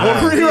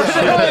watery.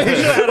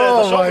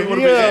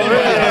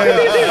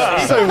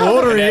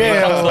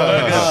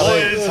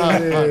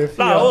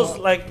 I was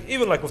like,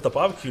 even like with the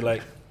barbecue,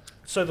 like,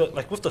 so that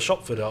like with the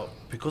shop fit out,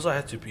 because I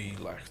had to be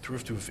like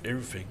thrifty with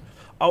everything.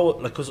 I would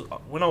like, because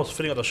when I was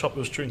fitting out the shop, it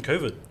was during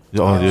COVID.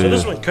 So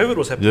this is when COVID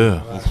was happening.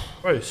 Yeah.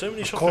 Bro, so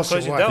many shops were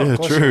closing down. Yeah,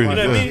 true. You know what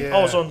I mean?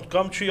 I was on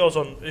Gumtree. I was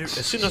on. As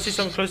soon as I see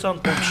something close down,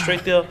 boom,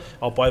 straight there.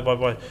 I'll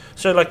buy.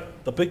 So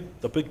like the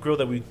big grill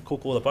that we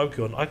cook all the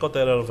barbecue on, I got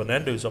that out of a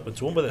Nando's up in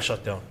Toowoomba that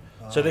shut down.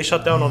 So they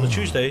shut down on the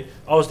Tuesday.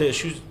 I was there at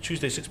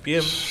Tuesday 6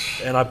 p.m.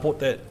 and I bought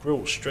that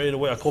grill straight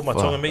away. I called my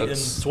tonga mate in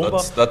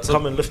Toowoomba. That's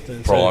come and lift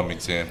it. Prime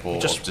example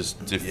of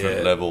just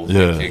different level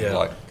thinking.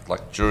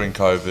 Like during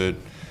COVID.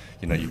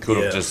 You know, you could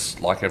have just,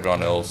 like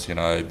everyone else, you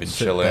know, been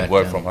chilling,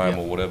 work from home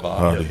or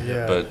whatever.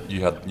 But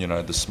you had, you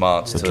know, the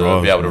smarts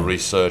to be able to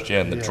research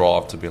and the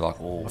drive to be like,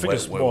 oh, I think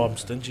it's more I'm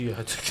stingy.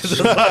 I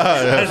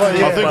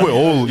think we're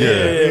all,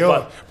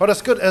 But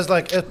it's good as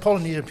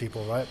Polynesian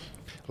people, right?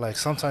 Like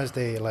sometimes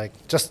they like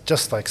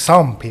just like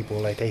some people,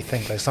 like they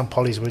think like some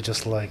polys we're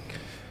just like,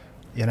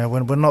 you know,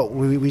 when we're not,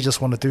 we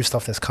just want to do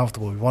stuff that's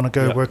comfortable. We want to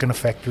go work in a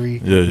factory.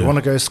 We want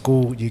to go to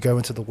school. You go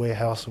into the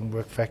warehouse and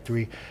work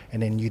factory,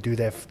 and then you do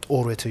that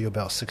all the way till you're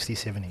about 60,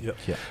 70.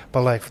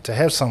 But like to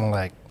have someone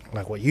like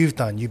what you've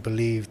done, you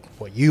believed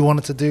what you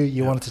wanted to do,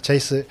 you wanted to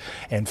chase it,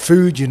 and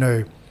food, you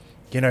know,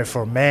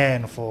 for a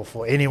man, for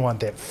anyone,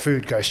 that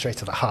food goes straight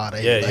to the heart.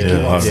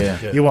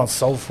 You want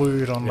soul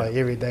food on like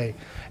every day,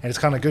 and it's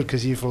kind of good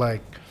because you've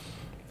like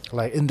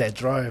in that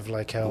drive,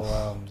 like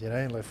how you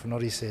know, like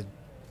Fenoti said.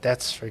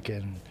 That's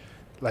freaking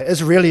like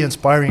it's really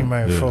inspiring,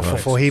 man,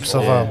 for heaps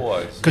of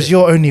because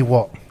you're only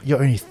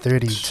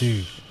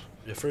 32.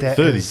 Yeah,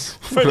 30. Is,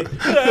 What?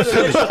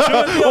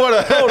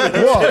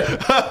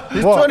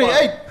 He's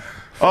 28.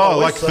 Oh,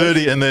 like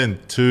 30 and then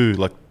 2,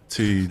 like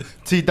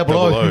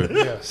T-double-O.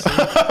 Yes.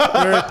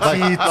 You're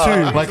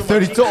T2. Like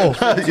 32.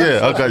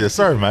 Yeah, okay, yeah,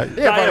 sorry, mate.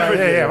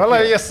 But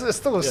like, yes, it's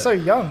still so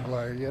young,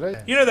 like, you know.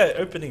 You know that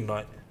opening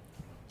night?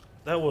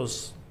 That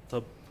was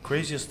the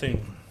craziest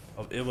thing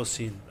I've ever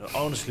seen.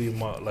 Honestly,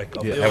 how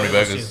many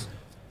burgers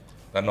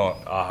that night?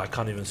 I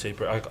can't even say,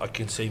 bro. I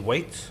can say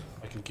weight.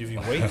 I can give you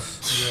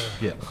weights.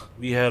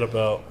 We had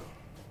about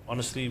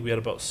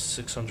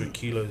 600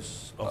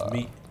 kilos of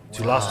meat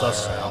to last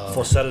us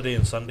for Saturday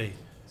and Sunday.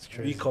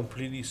 We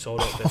completely sold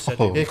out that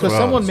Saturday. Yeah, because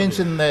someone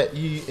mentioned that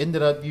you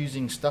ended up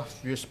using stuff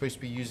you're supposed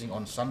to be using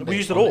on Sunday. We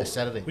used it all.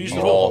 Saturday. We used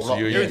it all. So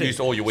you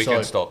used all your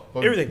weekend stock.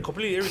 Everything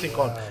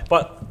gone.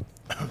 But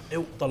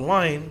the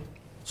line.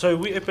 So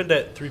we opened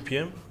at 3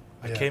 p.m.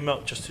 I came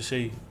out just to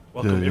say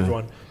welcome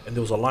everyone, and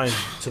there was a line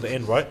to the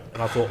end, right?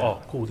 And I thought, oh,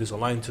 cool, there's a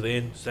line to the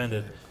end,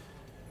 standard.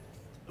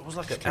 It was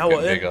like an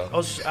hour in. I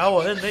was just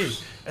hour in,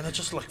 and I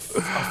just like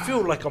I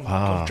feel like I'm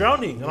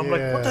drowning, and I'm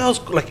like, what the hell's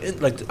like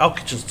our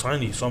kitchen's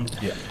tiny, so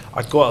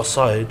I go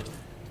outside,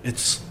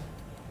 it's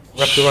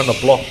wrapped around the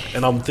block,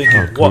 and I'm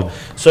thinking, what?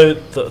 So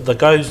the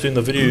guy who's doing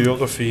the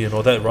videography and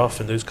all that, Ralph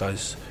and those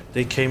guys,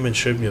 they came and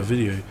showed me a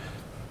video.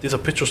 There's a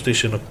petrol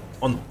station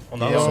on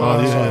the other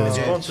side. It's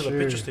gone to the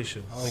petrol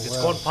station. It's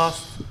gone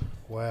past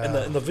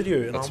in the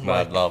video. And That's I'm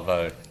mad love,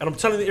 eh? And I'm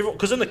telling everyone,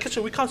 because in the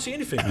kitchen we can't see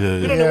anything.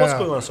 We don't know what's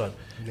going on outside.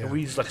 And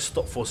we just like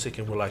stop for a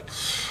second. We're like,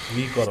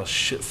 we got a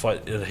shit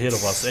fight ahead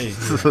of us, eh?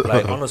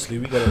 Like honestly,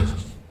 we got to.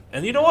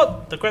 And you know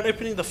what? The grand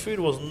opening, the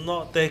food was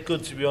not that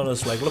good, to be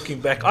honest. Like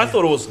looking back, I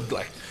thought it was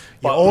like,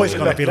 You're always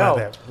going to be like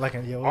that. I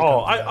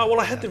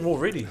had them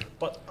already,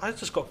 but I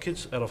just got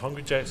kids out of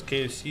Hungry Jack's,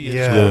 KFC,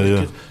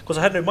 because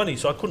I had no money,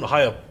 so I couldn't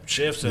hire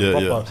chefs and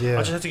I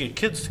just had to get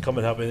kids to come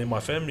and help in my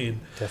family.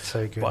 And that's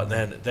so good. But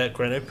then that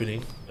grand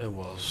opening, it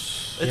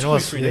was. It took me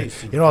 3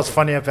 days. You know what's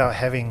funny about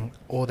having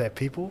all that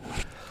people?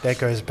 That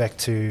goes back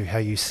to how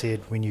you said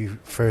when you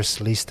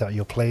first leased out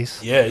your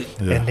place. Yeah.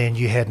 And then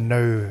you had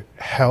no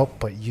help,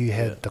 but you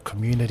had the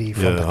community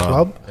from the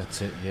club.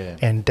 That's it, yeah.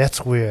 And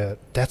that's where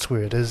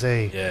it is,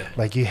 eh? Yeah.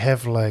 Like you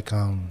have like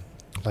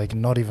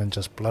not even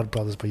just blood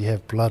brothers, but you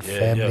have blood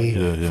family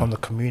from the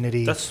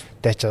community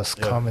that just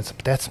come.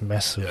 That's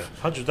massive. Yeah.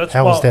 100.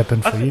 How has that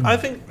been for you? I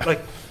think like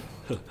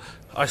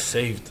I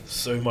saved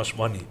so much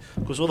money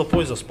because all the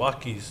boys are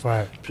Sparkies,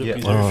 and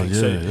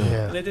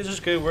they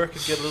just go work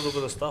and get a little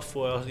bit of stuff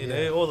for us, you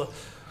know, all the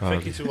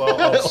thank you to all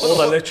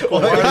the electrical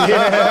all the timber,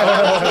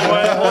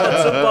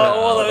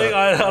 all the thing.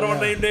 I don't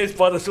want to name names,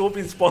 but it's all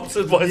been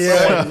sponsored by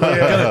someone.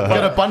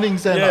 Get a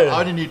Bunnings and I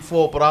only need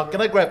 4, but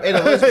can I grab 8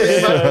 of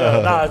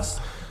this?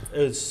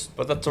 It's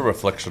but that's a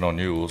reflection on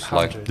you. It's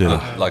like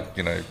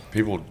you know,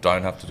 people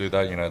don't have to do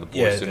that. You know, the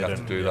boys didn't have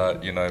to do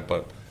that. You know,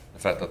 but the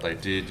fact that they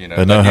did, you know,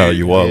 they know how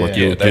you are. Like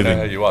you're they giving. know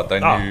how you are. They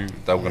knew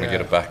they were going to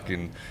get it back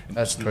in.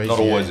 That's crazy. Not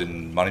always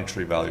in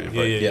monetary value,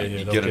 but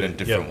you get it in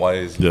different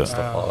ways and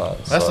stuff like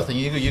that. That's the thing.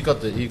 You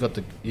got the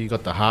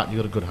heart. You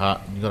got a good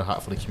heart. You got a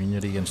heart for the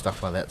community and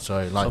stuff like that.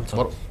 So like,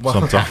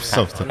 sometimes.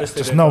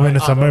 Just know when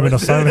it's a moment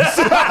of silence.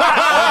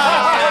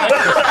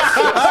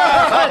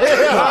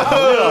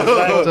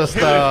 Just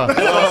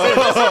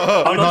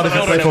I'm not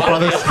even playful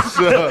brothers.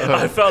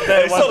 I felt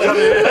that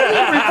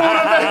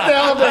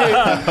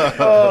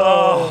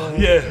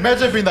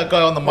Imagine being that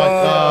guy on the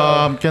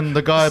mic. Can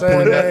the guy pull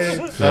in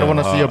that? I don't want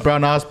to see your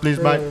brown ass, please,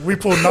 mate. We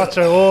pulled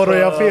Nacho all the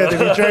way up here.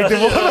 Then we dragged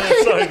him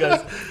away. Sorry,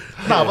 guys.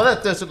 No,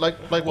 but that's like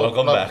what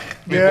welcome back.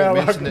 People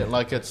mentioned it.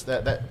 Like it's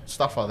that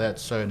stuff like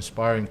that's so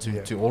inspiring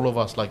to all of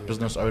us, like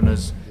business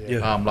owners.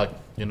 Like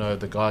you know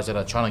the guys that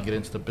are trying to get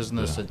into the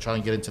business and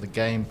trying to get into the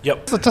game.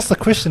 Yep. So just a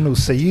question,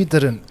 so you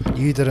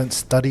didn't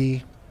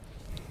study,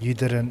 you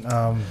didn't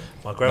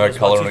my grandma's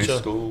no culinary teacher.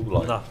 school,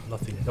 like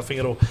nothing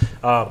at all.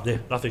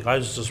 Nothing. I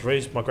was just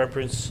raised. My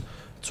grandparents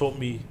taught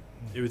me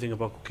everything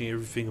about cooking,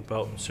 everything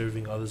about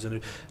serving others,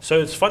 and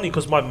so it's funny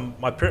because my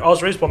I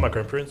was raised by my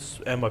grandparents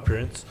and my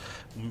parents.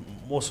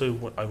 More so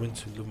when I went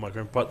to live with my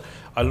grandpa, but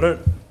I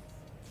learned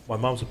my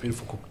mom's a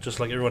beautiful cook, just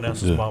like everyone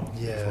else's mom.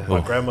 Yeah.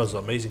 My grandma's an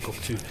amazing cook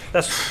too.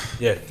 That's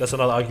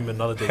another argument,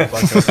 another day.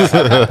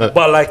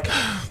 But like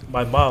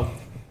my mom,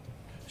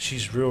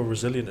 she's real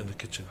resilient in the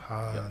kitchen.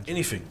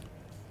 Anything.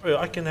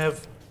 I can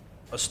have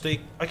a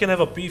steak, I can have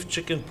a beef,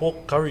 chicken,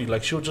 pork, curry.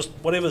 Like she'll just,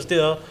 whatever's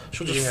there,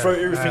 she'll just throw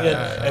everything in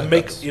and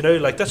make, you know,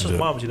 like that's just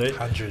moms, you know.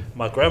 100.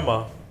 My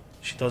grandma,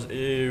 she does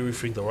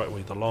everything the right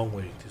way, the long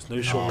way. There's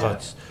no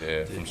shortcuts.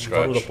 From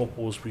scratch. All the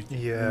popos, we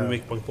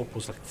make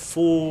popos like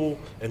full,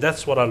 and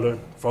that's what I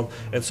learned from.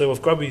 And so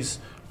with Grubbies,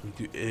 we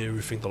do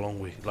everything the long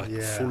way, like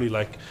fully.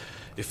 Like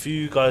if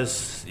you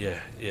guys,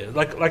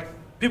 like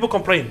people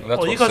complain,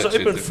 you guys are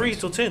open 3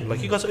 till 10.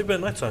 Like you guys are open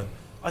at night time.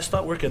 I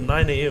start work at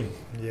 9 a.m.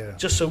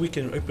 Just so we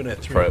can open at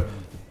 3.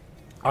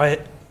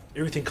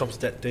 Everything comes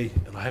that day,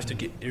 and I have to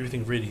get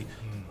everything ready.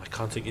 I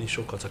can't take any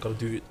shortcuts. I got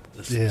to do it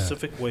the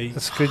specific way.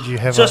 That's good. You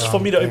have just for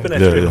me to open at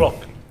 3 o'clock.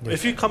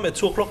 If you come at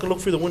 2 o'clock and look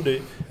through the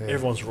window,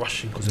 everyone's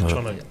rushing because they're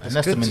trying to. And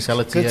that's the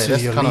mentality. That's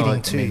kind of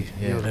like the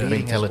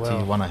mentality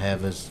you want to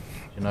have is,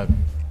 you know,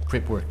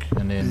 prep work,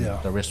 and then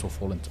the rest will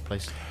fall into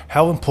place.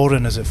 How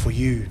important is it for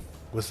you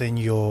within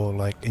your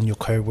in your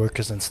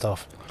co-workers and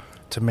stuff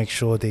to make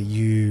sure that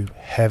you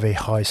have a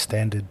high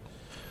standard?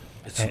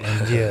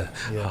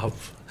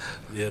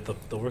 The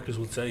workers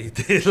would say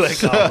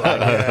like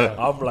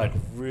I'm like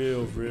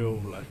real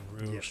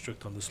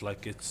strict on this.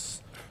 Like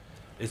it's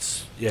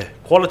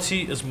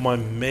quality is my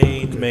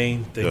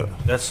main thing.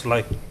 That's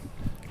like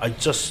I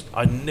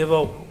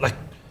never like.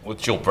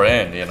 What's your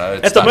brand? You know,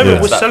 at the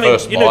moment we're selling.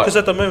 You know, because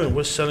at the moment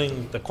we're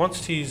selling the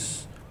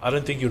quantities. I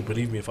don't think you'd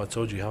believe me if I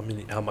told you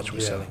how much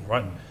we're selling,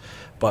 right?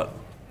 But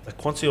the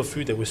quantity of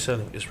food that we're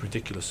selling is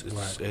ridiculous.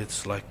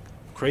 It's like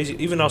crazy.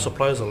 Even our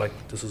suppliers are like,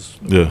 this is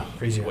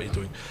crazy what you're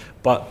doing.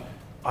 But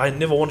I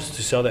never wanted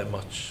to sell that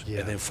much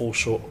and then fall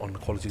short on the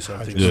quality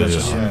side of things.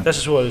 That's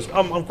just what it is.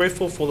 I'm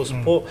grateful for the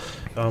support.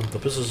 The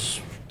business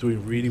is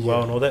doing really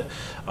well and all that.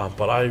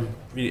 But I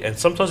really, and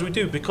sometimes we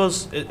do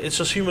because it's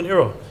just human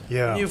error.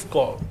 Yeah. You've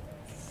got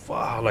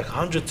like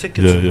 100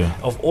 tickets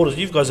of orders.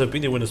 You guys have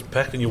been there when it's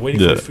packed and you're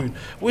waiting for the food.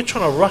 We're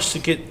trying to rush to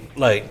get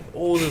like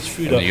all this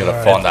food. And you got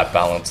to find that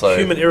balance. So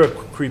human error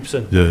creeps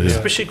in,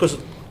 especially because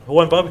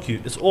Hawaiian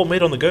BBQ, it's all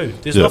made on the go.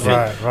 There's nothing.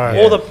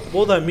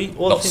 All that meat.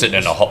 Not sitting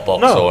in a hot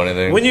box or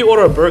anything. When you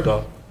order a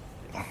burger,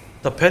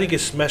 the patty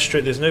gets smashed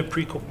straight. There's no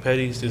pre-cooked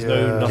patties. There's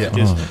no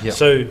nothing.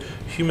 So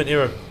human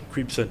error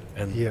creeps in,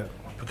 and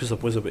because the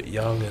boys are a bit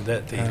young and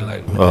that they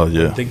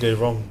things go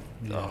wrong.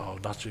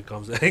 Nacho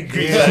comes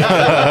angry.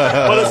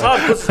 But it's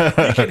hard because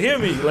you can hear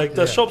me. Like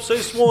the shop's so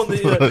small,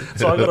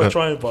 so I gotta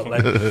try and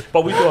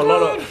but we do a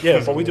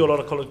lot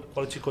of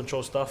quality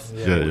control stuff.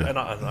 And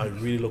I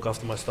really look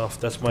after my stuff.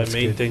 That's my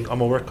main thing.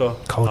 I'm a worker.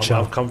 Culture.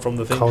 I've come from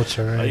the thing.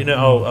 Culture.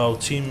 Our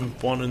team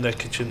bond in that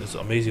kitchen is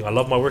amazing. I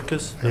love my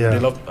workers.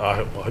 And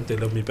I hope they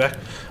love me back.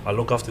 I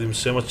look after them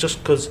so much just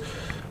because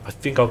I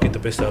think I'll get the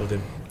best out of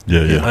them.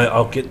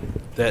 I'll get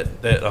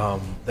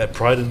that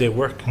pride in their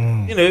work.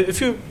 If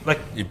you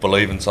you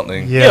believe in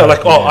something.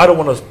 I don't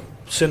want to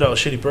send out a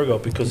shitty burger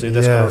because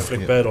that's going to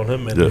reflect bad on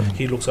him, and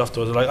he looks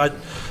after us.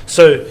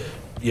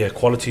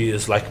 Quality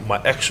is like my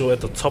actual at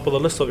the top of the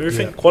list of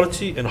everything.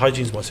 Quality and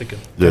hygiene is my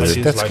second. That's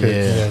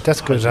good.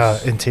 That's good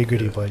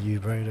integrity by you,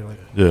 bro.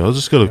 I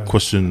just got a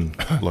question,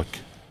 like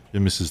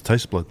your Mrs.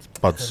 Taste Buds,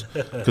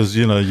 because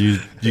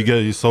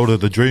you sold her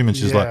the dream, and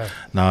she's like,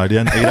 "No, it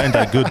ain't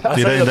that good.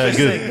 It ain't that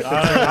good."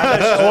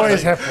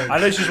 Always happens. I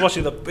know she's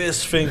watching. The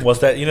best thing was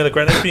that the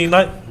grand opening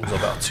night. It was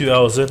about 2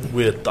 hours in.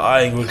 We're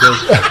dying. We're good,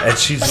 and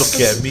she's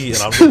looking at me,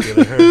 and I'm looking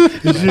at her.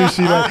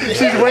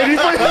 She's waiting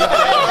for you.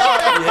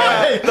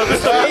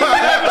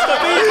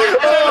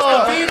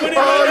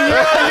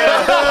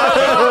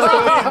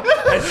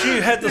 And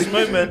she had this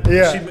moment.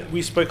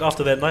 We spoke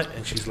after that night,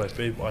 and she's like,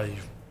 "Babe,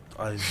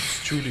 I'm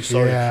truly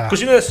sorry."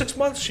 Because that 6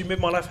 months, she made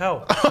my life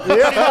hell.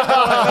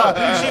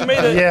 She made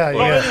it. Not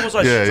only was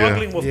I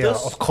struggling with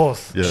this, of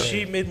course.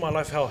 She made my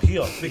life hell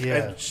here.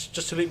 And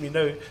just to let me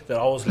know that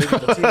I was letting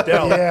the team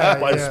down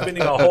by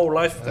spending our whole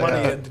life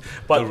money.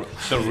 But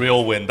the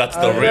real win. That's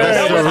the real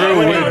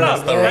win.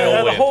 That's the real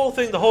win. The whole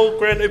thing, the whole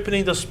grand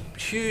opening, this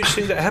huge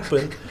thing that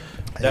happened,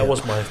 that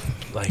was my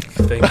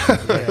thing.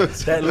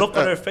 That look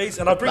on her face,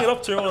 and I bring it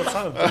up to her all the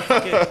time. Don't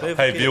forget.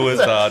 Hey viewers,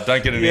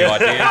 don't get any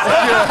ideas.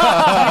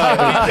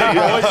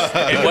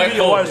 It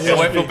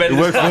went for Ben.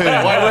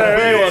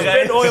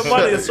 Spend all your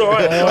money, it's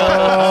alright.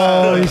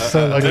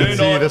 Do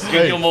not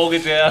get your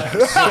mortgage out.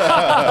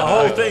 The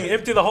whole thing, I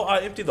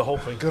emptied the whole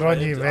thing. Good on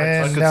you,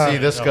 man. I could see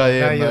this guy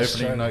in the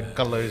opening,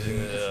 colours in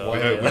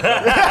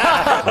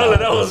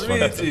that was me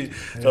too.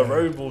 The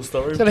robles. So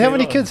how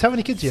many kids do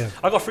you have?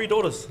 I got 3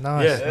 daughters.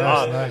 Nice.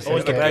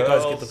 Always the bad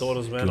guys get the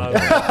daughters, man. I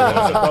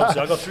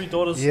got 3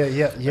 daughters.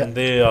 And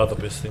they are the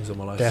best things in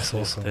my life. That's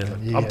awesome.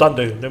 I'm done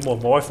though. No more.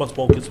 My wife wants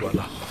more kids, but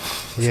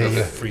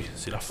free.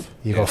 It's enough.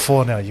 You got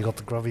 4 now. You got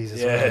the Grubbies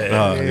as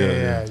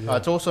well.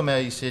 It's awesome how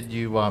you said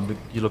you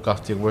look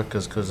after your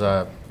workers, because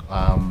I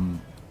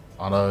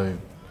know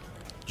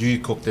you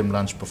cook them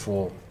lunch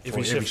before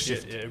every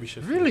shift. Every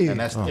shift. Really? And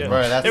that's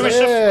every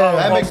shift.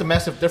 That makes a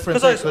massive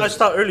difference. Because I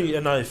start early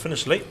and I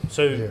finish late.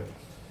 So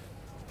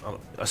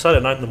I start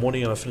at 9 in the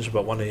morning and I finish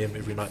about 1 a.m.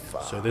 every night.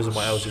 So those are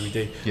my hours every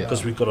day.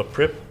 Because we've got a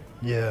prep.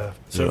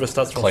 Service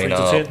starts from 3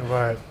 to 10.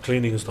 Right.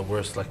 Cleaning is the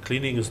worst.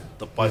 Cleaning is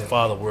by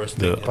far the worst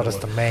thing. But it's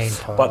the main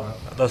part. But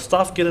the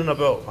staff get in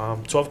about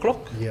 12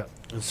 o'clock.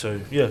 And so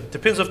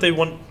depends if they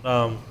want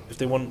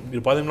me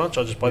to buy them lunch,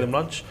 I'll just buy them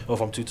lunch. Or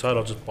if I'm too tired,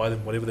 I'll just buy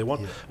them whatever they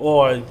want.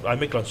 Or I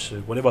make lunch,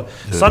 whatever.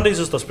 Sundays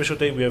is the special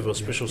day. We have a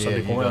special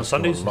Sunday call on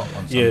Sundays.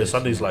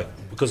 Sundays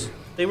because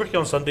they work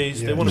on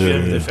Sundays. They want to be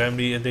with their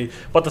family,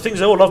 but the things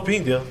they all love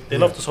being there. They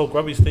love this whole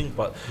Grubbies thing.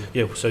 But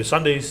so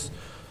Sundays.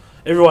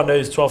 Everyone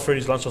knows 12:30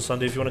 is lunch on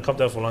Sunday. If you want to come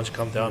down for lunch,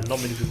 come down. Not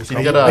many people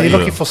come. Are you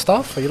looking for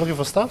staff?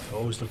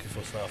 Always looking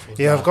for staff.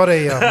 I've got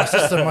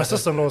my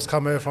sister-in-law's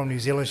come over from New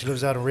Zealand. She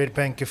lives out of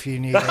Redbank. If you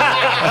need a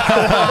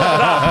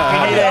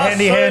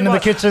handy hand in the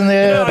kitchen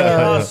there.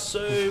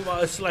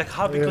 It's like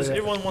hard because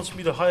everyone wants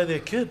me to hire their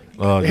kid.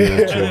 Can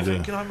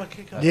I have my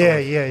kid?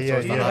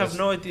 You have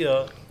no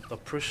idea the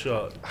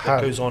pressure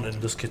that goes on in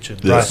this kitchen.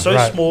 It's so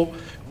small.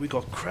 We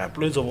got crap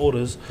loads of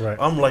orders.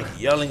 I'm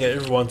yelling at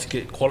everyone to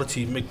get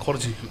quality, make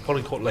quality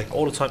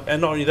all the time.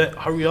 And not only that,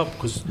 hurry up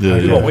because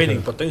people are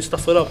waiting. But don't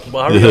stuff it up.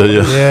 But hurry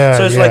up.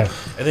 So it's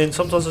and then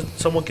sometimes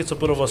someone gets a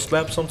bit of a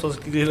slap. Sometimes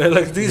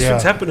these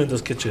things happen in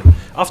this kitchen.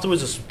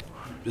 Afterwards,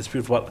 it's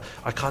beautiful. But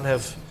I can't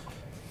have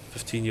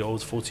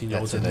 15-year-olds,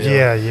 14-year-olds in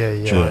there.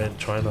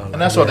 Trying to.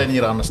 And that's what they need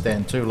to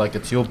understand too.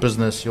 It's your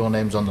business, your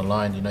name's on the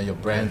line. Your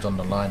brand's on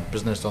the line,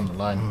 business on the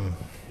line.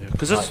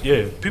 Because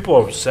people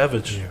are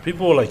savage.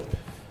 People are like.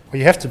 Well,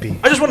 you have to be.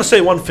 I just want to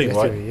say one thing,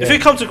 right? If you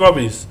come to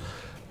Grubbies,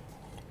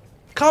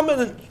 come in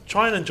and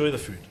try and enjoy the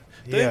food.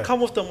 Don't come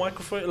with the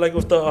microphone,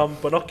 with the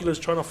binoculars,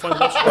 trying to find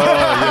what's wrong.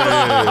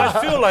 I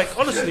feel like,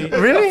 honestly,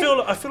 really?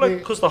 I feel like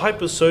because the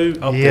hype is so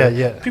out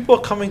there, people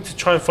are coming to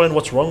try and find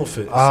what's wrong with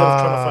it instead of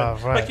trying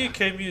to find. Like you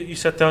came, you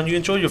sat down, you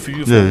enjoyed your food.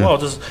 You thought, wow,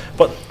 this.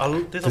 But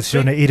does you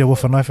want to eat it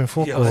with a knife and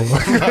fork?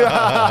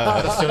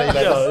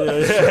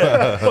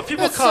 But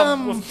people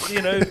come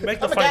with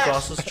magnifying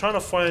glasses, trying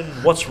to find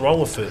what's wrong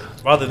with it,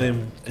 rather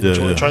than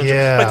enjoy. Trying to,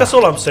 that's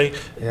all I'm saying.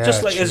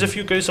 Just as if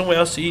you go somewhere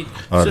else to eat,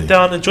 sit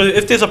down, enjoy it.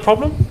 If there's a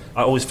problem,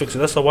 I always fix it.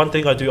 That's the one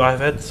thing I do. I've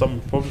had some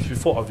problems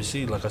before,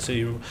 obviously, like I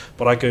say,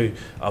 but I go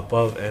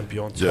above and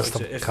beyond to fix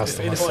it.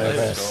 Customer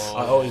service.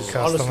 I always,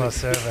 Customer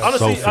service.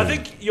 honestly, I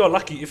think you're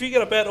lucky. If you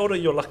get a bad order,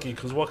 you're lucky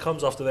because what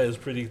comes after that is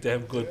pretty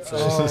damn good. So,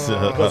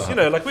 because you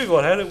know, like we've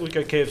all had it. We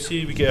go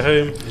KFC, we get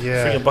home,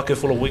 bring a bucket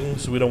full of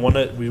wings. We don't want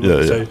it. We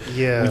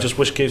just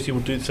wish KFC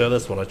would do it. So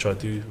that's what I try to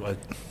do. I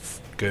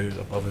go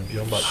above and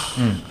beyond,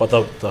 but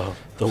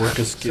the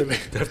workers get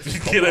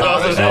it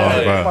out of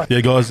there. Yeah,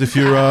 guys, if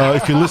you're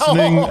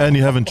listening and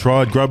you haven't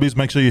tried Grubbies,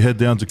 make sure you head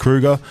down to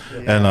Kruger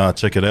and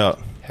check it out.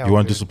 You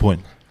won't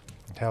disappoint.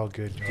 How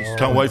good.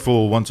 Can't wait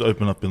for one to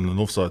open up in the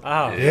north side.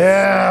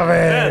 Yeah,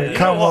 man.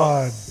 Come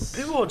on.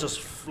 People are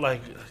just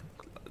like,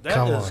 that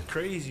Come is on.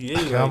 crazy.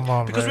 Come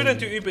on, because we bro. don't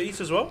do Uber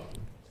Eats as well.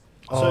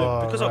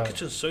 So because our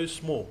kitchen's so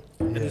small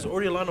and there's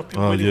already a line of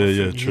people waiting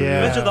for food. true.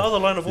 Imagine the other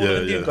line of all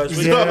the Indian guys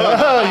waiting. True.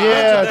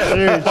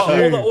 But all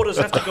the orders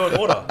have to go in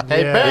order.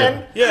 Hey,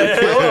 Ben.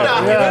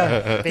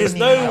 There's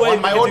no way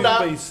we can do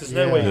Uber Eats. There's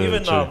no way. Yeah,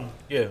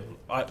 Even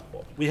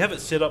we have it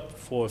set up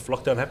for if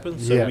lockdown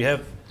happens. So we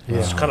have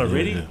it's kind of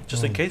ready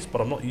just in case.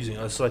 But I'm not using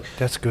it. It's like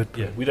that's good.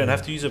 Yeah, we don't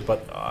have to use it,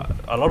 but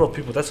a lot of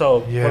people. That's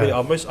our probably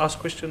our most asked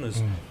question is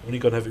when are you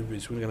gonna have Uber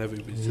Eats? When are you gonna have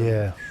Uber Eats?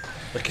 Yeah.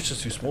 The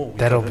kitchen's too small.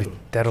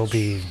 That'll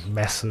be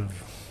massive.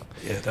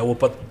 Yeah, that will.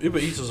 But Uber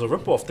Eats is a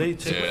rip-off. They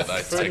take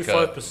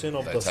 35%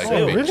 of the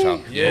sale. Big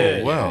chunk.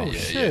 Yeah, wow.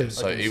 Yeah.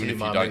 So even if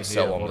you don't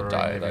sell on the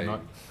day, they.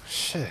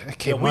 Shit,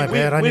 okay, my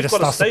bad. I need to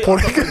start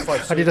supporting.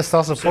 I need to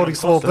start supporting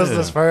small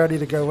business, bro. I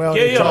need to go out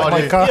and drive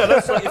my car. Yeah,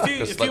 that's like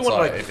if you want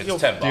like if it's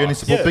 $10, Do you only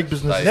support big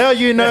business? Now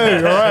you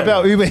know, right,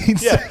 about Uber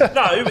Eats.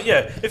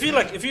 If you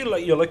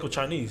like your local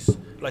Chinese,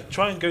 like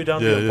try and go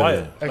down there and buy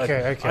it. Like,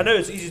 Okay. I know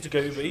it's easy to go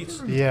Uber Eats,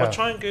 but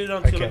try and go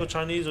down to your local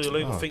Chinese or your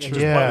local thing and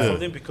just buy it from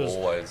them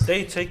because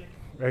they take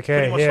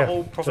pretty much the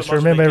whole profit. Just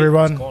remember,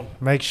 everyone,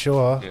 make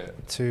sure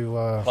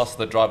to. Plus,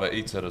 the driver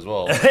eats it as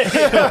well.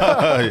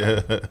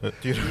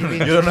 You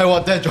don't know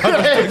what that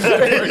driver is.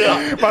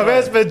 My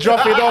man's been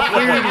dropping off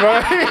food,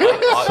 bro.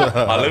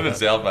 I live in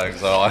Southbank,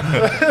 so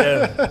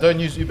I Don't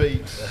use Uber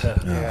Eats.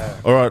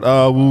 All right,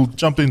 we'll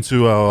jump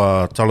into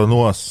our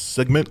Talanoa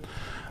segment.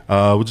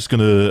 We're just going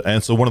to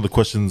answer one of the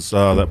questions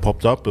that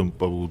popped up,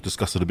 but we'll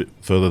discuss it a bit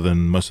further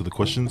than most of the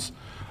questions.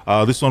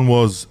 This one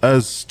was,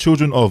 as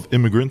children of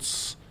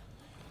immigrants,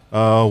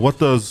 what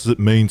does it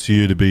mean to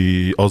you to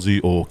be Aussie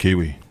or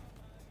Kiwi?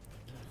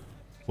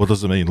 What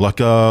does it mean?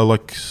 Like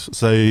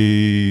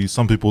say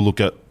some people look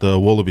at the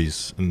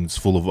Wallabies and it's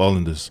full of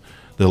Islanders.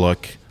 They're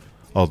like,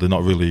 oh, they're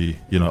not really,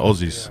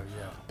 Aussies,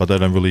 but they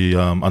don't really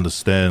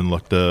understand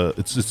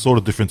it's sort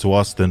of different to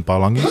us than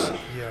Palangis.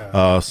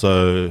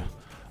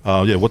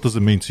 What does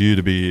it mean to you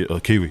to be a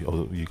Kiwi?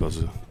 Oh, you guys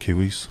are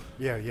Kiwis.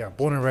 Yeah.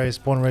 Born and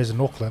raised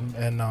in Auckland,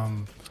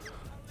 and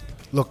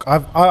look,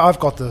 I've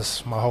got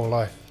this my whole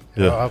life.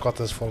 You know, I've got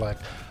this for like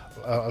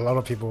a lot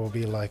of people will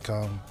be like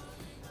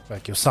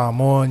you're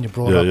Samoan, you're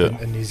brought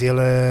up in New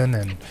Zealand,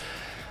 and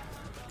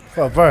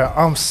bro,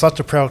 I'm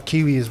such a proud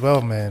Kiwi as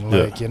well, man.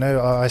 Like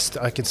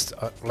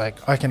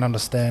I can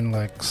understand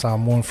like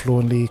Samoan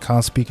fluently,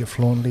 can't speak it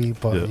fluently,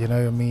 but you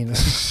know what I mean.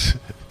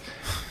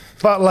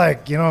 But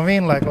like, you know what I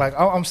mean? Like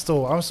I'm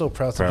still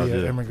proud to be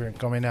an immigrant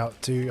coming out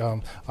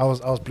to. I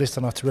was blessed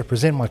enough to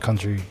represent my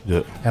country,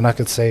 and I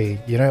could say,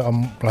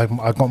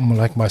 I got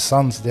like my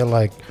sons. They're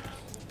like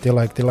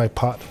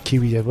part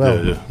Kiwi as well,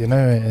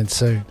 and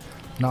so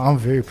no, I'm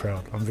very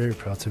proud. I'm very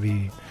proud to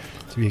be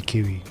a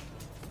Kiwi.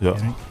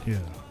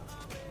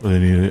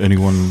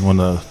 Anyone want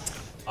to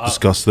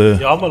discuss there?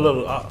 Yeah, I'm a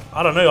little.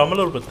 I don't know. I'm a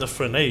little bit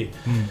different, eh?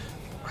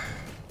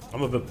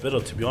 I'm a bit bitter,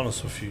 to be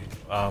honest with you.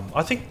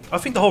 I think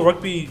the whole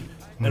rugby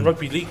and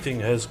rugby league thing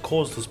has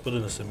caused this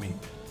bitterness in me.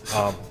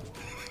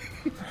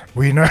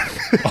 We know.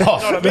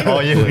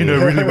 We know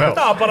really well.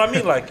 No, but I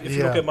mean, like, if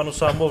you look at Manu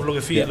Samoa, look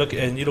at you look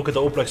at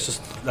the All Blacks,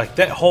 just like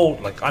that whole,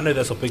 like, I know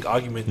that's a big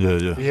argument.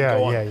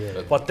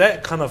 Yeah. But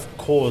that kind of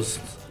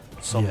caused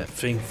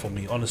something for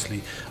me,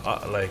 honestly.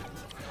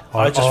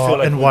 I just feel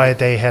like, and why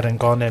they hadn't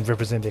gone and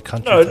represent their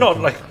country.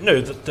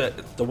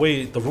 The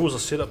way the rules are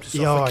set up to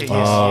suffocate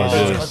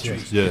those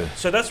countries. Yeah.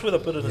 So that's where the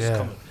bitterness is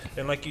coming.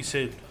 And like you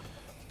said,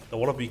 the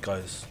Wallaby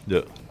guys.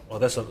 Yeah.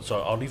 Well,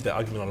 so I'll leave that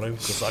argument alone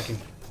because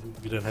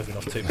we don't have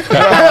enough tape. You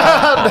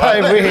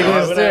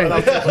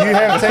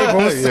have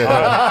tables.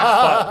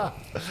 But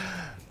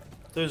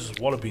those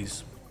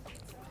Wallabies,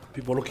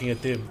 people looking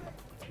at them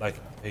like,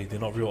 hey,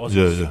 they're not real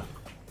Aussies. Yeah.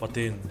 But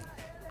then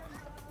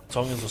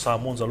Tongans or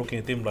Samoans are looking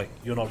at them like,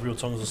 you're not real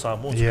Tongans or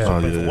Samoans. Yeah. You're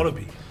playing for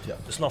Wallaby.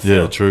 It's not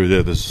fair. Yeah, true.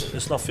 Yeah,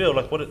 it's not fair.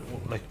 Like what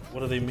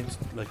are they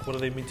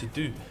meant to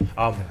do?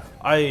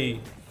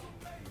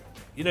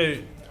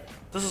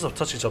 This is a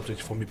touchy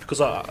subject for me because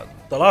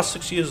the last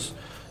 6 years,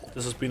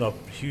 this has been a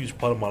huge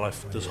part of my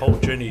life. This whole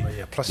journey,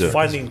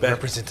 finding back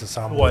who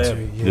I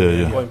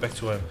am, going back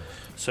to who I am.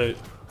 So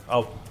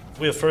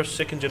we're first,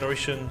 second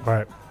generation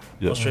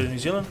Australia, New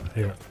Zealand.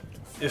 Yeah.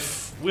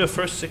 If we're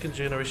first, second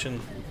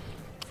generation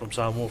from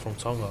Samoa, from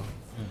Tonga,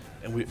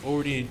 and we're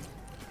already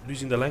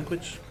losing the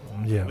language,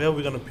 where are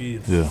we going to be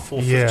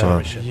fourth, fifth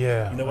generation?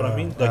 Yeah. You know what I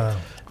mean? Like,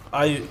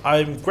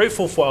 I'm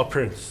grateful for our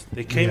parents.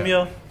 They came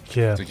here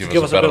to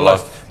give us a better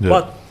life.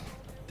 But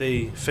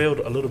they failed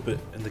a little bit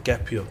in the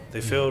gap year.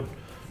 They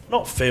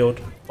not failed,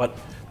 but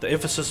the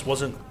emphasis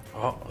wasn't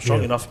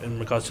strong enough in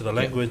regards to the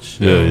language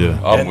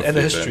and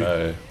the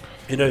history.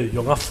 You know,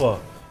 your ngafa,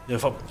 you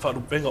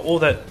know, all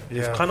that,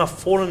 they've kind of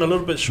fallen a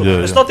little bit short.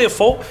 It's not their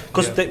fault,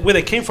 because where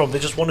they came from, they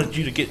just wanted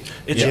you to get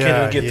educated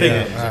and get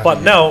things.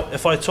 But now,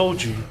 if I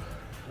told you,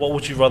 what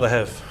would you rather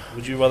have?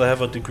 Would you rather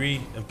have a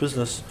degree in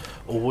business,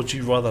 or would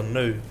you rather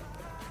know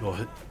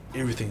your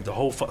everything, the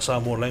whole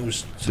Samoan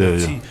language to the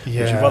T?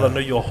 Would you rather know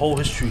your whole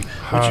history?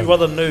 Would you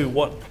rather know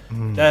what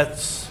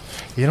that's...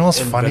 You know what's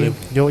funny?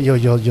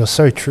 You're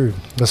so true.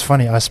 It's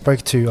funny. I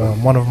spoke to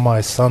one of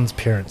my son's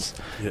parents.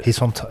 He's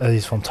from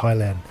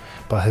Thailand,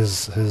 but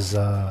his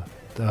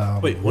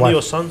wait, one of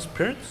your son's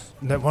parents?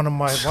 No, one of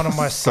my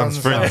son's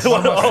friends.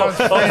 One of my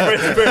son's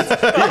friends.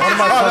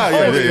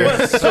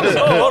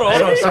 Hold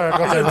on. Sorry, I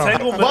got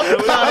that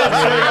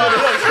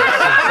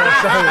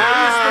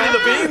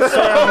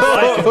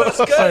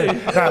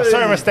wrong.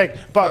 Sorry, mistake.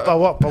 But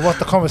what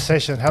the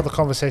conversation? How the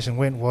conversation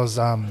went was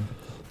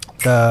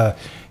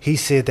he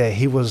said that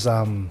he was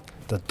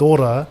the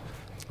daughter,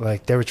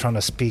 like they were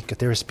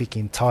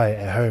speaking Thai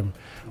at home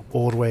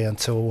all the way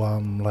until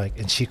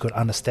and she could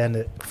understand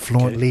it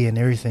fluently and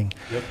everything.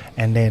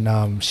 And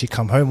then she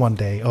come home one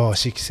day.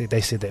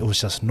 They said that it was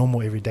just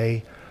normal every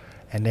day.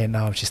 And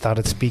then she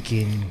started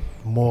speaking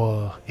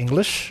more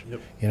English.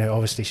 You know,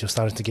 obviously she was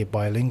starting to get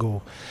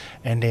bilingual.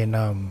 And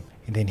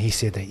then he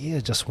said that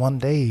just one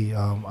day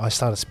I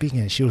started speaking,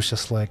 and she was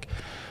just like,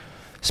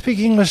 speak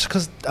English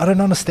because I don't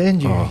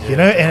understand you, you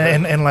know,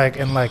 and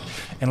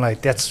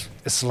like that's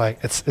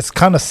it's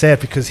kind of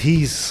sad because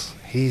he's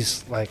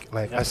like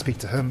I speak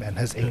to him and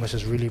his English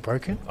is really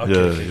broken.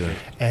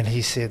 And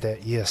he said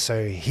that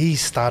so he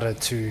started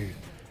to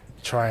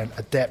try and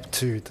adapt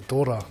to the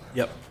daughter.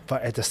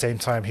 But at the same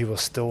time he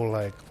was still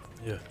like,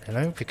 you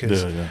know,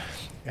 because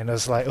and it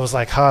was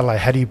like hard, like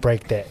how do you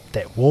break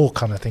that wall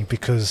kind of thing,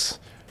 because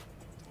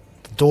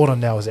the daughter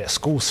now is at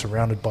school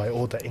surrounded by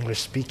all the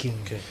English speaking.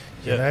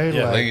 You know,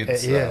 I think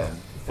it's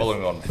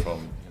following on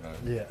from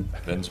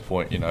Ben's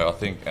point. You know, I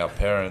think our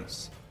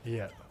parents,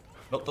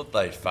 not that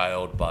they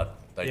failed, but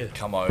they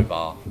come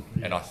over,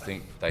 and I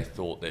think they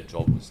thought their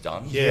job was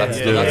done. That's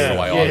the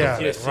way I look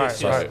at it.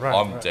 So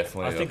I'm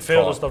definitely. I think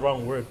failed is the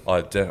wrong word.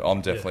 I'm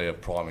definitely a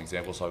prime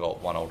example. So I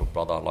got one older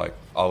brother. Like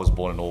I was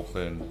born in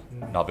Auckland,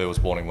 Nabe was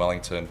born in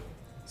Wellington,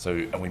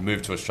 and we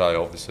moved to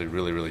Australia obviously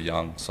really really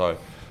young. So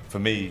for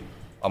me,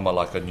 I'm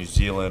a New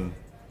Zealand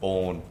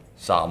born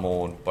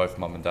Samoan, both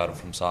mum and dad are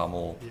from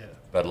Samoa,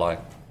 but like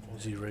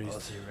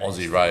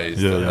Aussie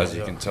raised, as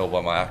you can tell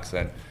by my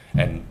accent.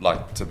 And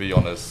like, to be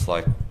honest,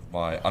 like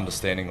my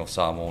understanding of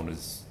Samoan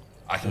is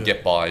I can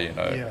get by, you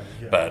know,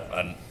 but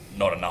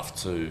not enough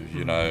to,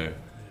 you know,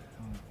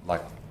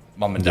 like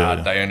mum and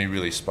dad, they only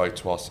really spoke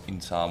to us in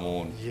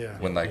Samoan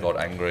when they got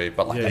angry,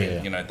 but like they,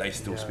 you know, they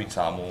still speak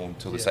Samoan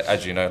until they say,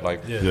 as you know,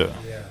 like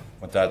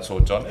my dad saw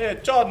John,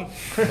 John.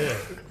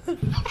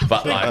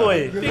 But big like,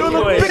 boy. You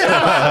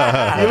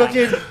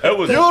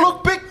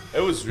look big.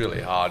 It was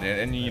really hard,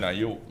 and you know,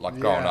 you like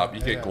growing up,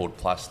 you get called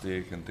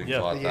plastic and things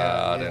like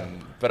that.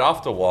 But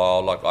after a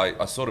while, like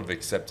I sort of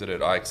accepted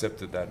it. I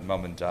accepted that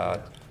mum and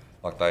dad,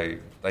 like they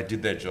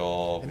did their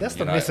job. And that's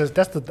the message.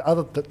 That's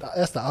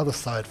the other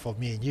side for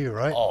me and you,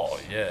 right? Oh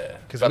yeah,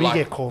 because we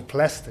get called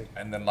plastic,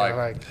 and then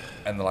like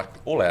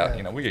all out,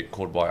 you know, we get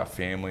called by our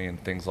family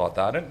and things like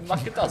that, and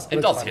like it does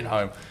hit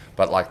home.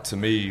 But like to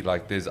me,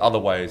 like there's other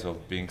ways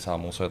of being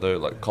Samoan. So though,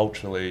 like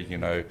culturally, you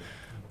know,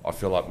 I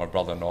feel like my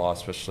brother and I,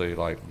 especially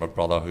like my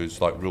brother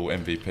who's like real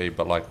MVP,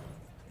 but like,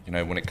 you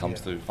know, when it comes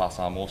to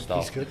Samoan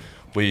stuff,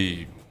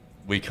 we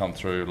come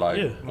through like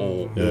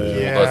all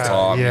the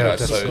time. You know,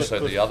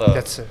 so the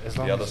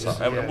other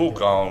side, and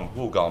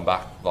we're going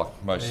back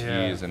like most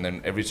years, and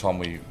then every time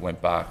we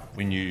went back,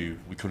 we knew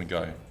we couldn't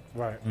go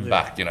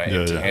back, you know,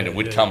 empty-handed.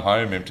 We'd come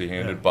home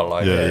empty-handed, but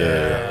like,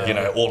 you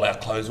know, all our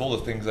clothes, all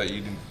the things that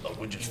you didn't, like,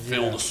 we just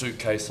fill the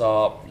suitcase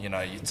up, you know,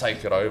 you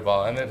take it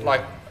over, and then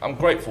like, I'm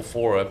grateful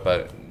for it,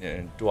 but you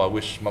know, do I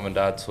wish mum and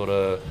dad sort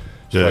of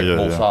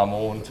more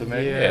Samoan to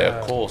me? Yeah,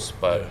 of course,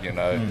 but you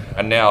know,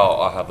 and now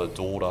I have a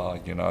daughter,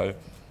 you know,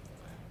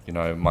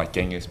 my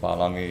Genghis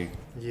Palangi.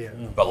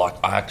 But like,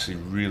 I actually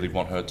really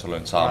want her to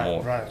learn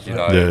Samoan, you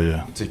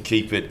know, to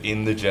keep it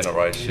in the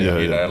generation,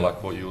 you know,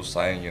 like what you were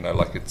saying, you know,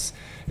 like it's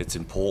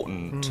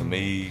important to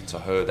me, to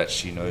her, that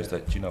she knows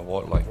that, you know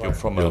what, like you're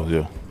from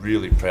a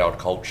really proud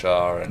culture,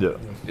 and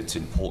it's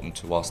important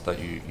to us that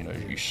you know,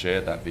 you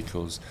share that,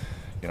 because,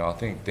 you know, I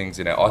think things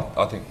in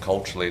I think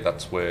culturally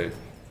that's where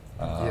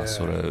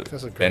sort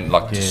of, and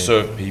like to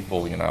serve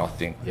people, you know, I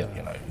think, you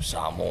know,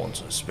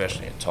 Samoans,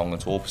 especially in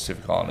Tongans or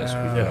Pacific Islanders,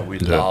 you know, we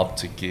love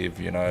to give,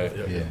 you know,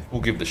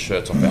 we'll give the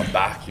shirts off our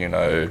back, you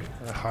know,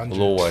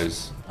 we'll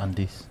always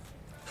undies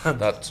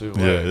that too.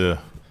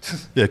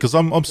 Yeah, because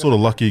I'm sort of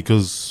lucky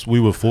because we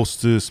were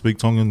forced to speak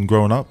Tongan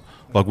growing up.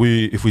 Like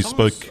if we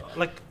spoke,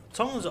 like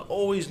Tongans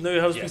always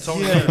knew how to speak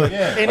Tongan.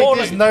 And Oh,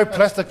 there's like- no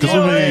plastic.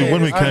 Because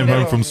when we came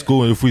home from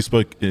school, if we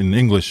spoke in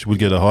English, we'd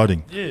get a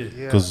hiding.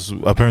 Because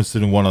our parents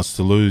didn't want us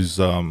to lose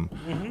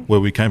where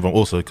we came from.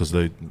 Also, because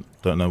they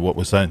don't know what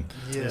we're saying.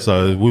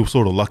 So we were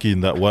sort of lucky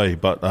in that way.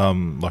 But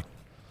like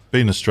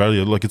being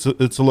Australia, like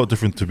it's a lot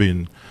different to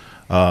being.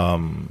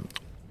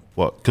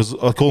 Because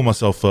I call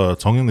myself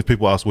Tongan. If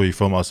people ask where you're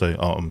from, I say,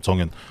 oh, I'm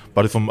Tongan.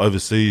 But if I'm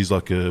overseas,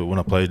 like when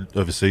I played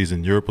overseas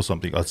in Europe or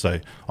something, I'd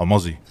say I'm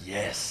Aussie.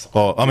 Yes.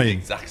 Oh, I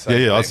mean,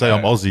 I'd say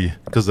I'm Aussie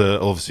because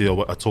obviously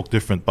I talk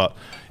different. But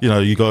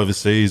you go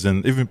overseas,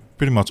 and even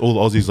pretty much all the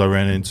Aussies I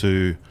ran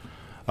into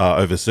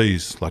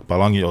overseas, like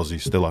Balangi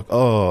Aussies, they're like,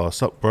 "Oh,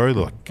 sup, bro?"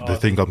 Like they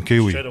think I'm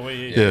Kiwi. Straight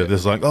away,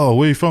 There's like, "Oh,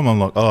 where you from?" I'm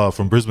like, "Oh,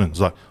 from Brisbane." It's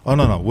like, "Oh,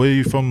 no, where are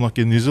you from?" Like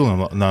in New Zealand. I'm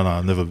like, "No,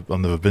 I've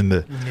never been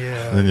there."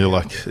 And then you're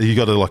like, you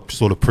got to like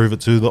sort of prove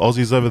it to the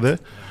Aussies over there.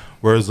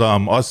 Whereas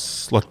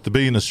like to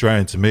being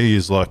Australian to me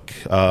is like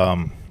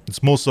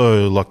it's more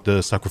so like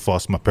the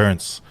sacrifice my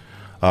parents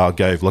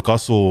gave. Like I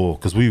saw,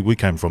 because we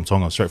came from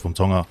Tonga, straight from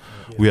Tonga.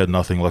 We had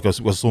nothing. Like I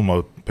saw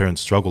my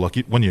parents struggle. Like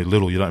when you're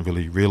little, you don't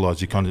really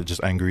realise. You're kind of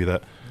just angry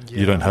that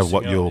you don't have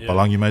what your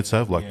Balangi mates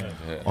have. Like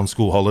on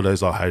school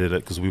holidays, I hated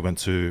it because we went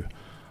to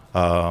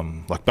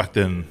like back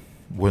then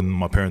when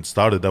my parents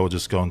started, they were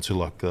just going to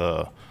like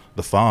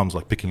the farms,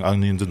 like picking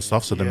onions and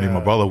stuff. So then me and my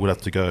brother would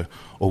have to go,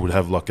 or would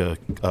have like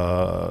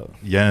a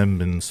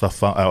yam and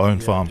stuff, our own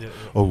farm,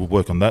 or we'd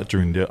work on that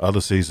during the other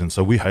season.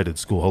 So we hated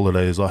school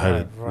holidays. I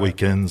hated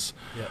weekends.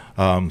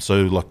 So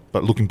like,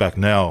 but looking back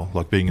now,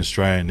 like being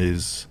Australian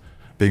is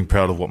being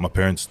proud of what my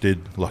parents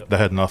did. Like they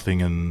had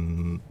nothing,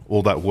 and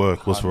all that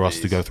work was for us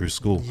to go through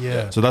school.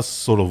 So that's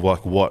sort of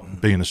like what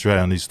being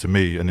Australian is to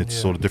me, and it's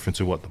sort of different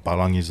to what the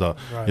Balangis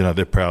are.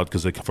 They're proud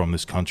because they're from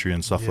this country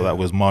and stuff like that.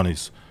 Whereas mine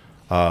is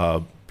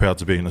proud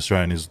to be an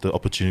Australian is the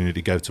opportunity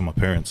to give to my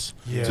parents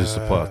to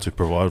supply, to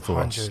provide for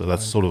us. So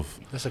that's sort of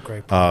that's a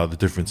great point. the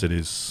difference it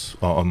is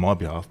on my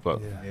behalf.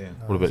 But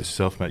what about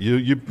yourself, mate?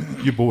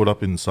 You brought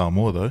up in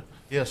Samoa though.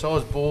 Yeah, so I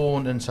was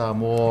born in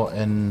Samoa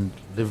and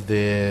lived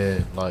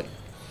there like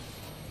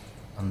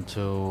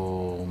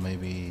until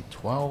maybe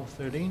 12,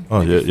 13,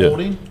 maybe 14,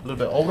 a little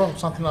bit older,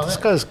 something like This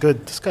that. guy's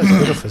good. This guy's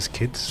good with his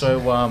kids. So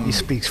he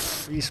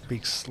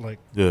speaks like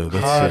that's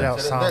hard out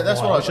So Samoa,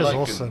 that's what I which is like.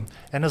 awesome.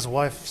 And his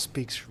wife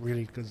speaks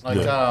really good. Like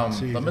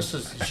So the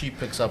missus, she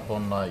picks up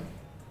on like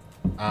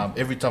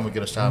every time we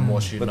get a Samoa,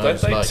 she But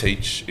knows don't they like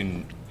teach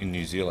in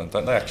New Zealand?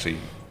 Don't they actually?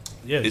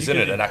 Yeah, Isn't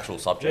it an actual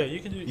subject? Yeah,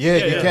 you can do.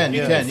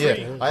 you can.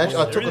 Free.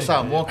 I took a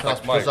Samoan class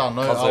Like my because I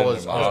know I cousin,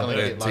 was going to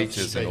they're get like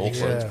teachers straight in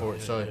X Auckland. for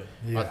it, so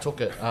I took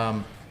it.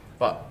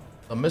 But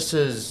the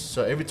missus,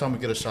 so every time we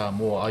get a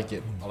Samoa, I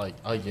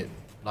get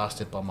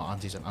lasted by my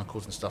aunties and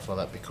uncles and stuff like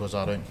that because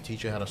I don't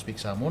teach her how to speak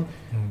Samoan.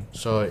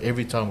 So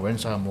every time we're in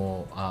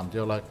Samoa,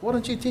 they're like, "Why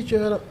don't you teach her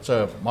how to?"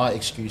 So my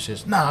excuse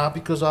is, "Nah,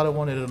 because I don't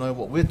want her to know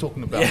what we're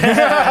talking about."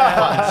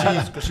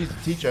 But because she's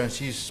a teacher and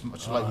she's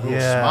like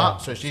real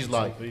smart, so she's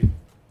like,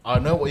 "I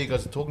know what you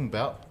guys are talking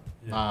about."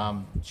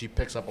 She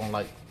picks up on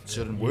like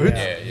certain words,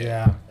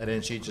 and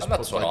then she just And that's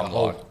puts what like a I'm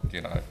whole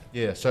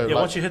like, So Yeah, like,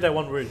 once you hit that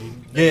one word, you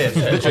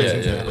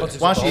literally.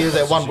 Once she hears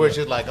that one word,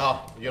 she's like, "Oh,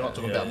 you're not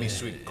talking about me,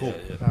 sweet, cool."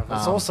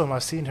 It's awesome. I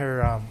seen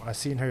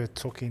her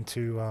talking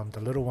to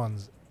the little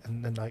ones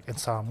and like in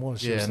Samoa.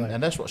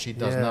 And that's what she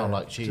does now.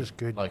 Like she just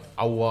good. like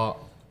awa,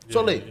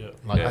 soli.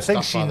 Like I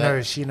think stuff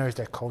like she knows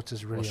that culture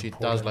is really she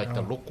important. does like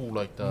the local,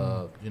 like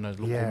the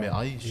local me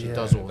ai. She Yeah.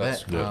 does all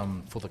that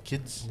for the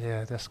kids.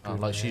 Yeah, that's good.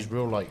 Like she's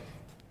real like.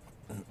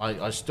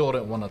 I still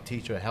don't want to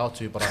teach her how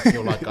to, but I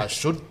feel like I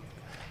should.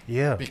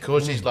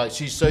 Because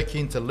she's so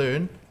keen to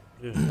learn,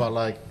 but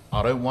like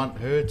I don't want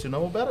her to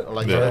know about it. Or,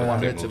 like I don't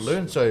want her to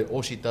learn. So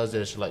all she does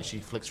is she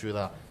flicks through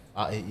the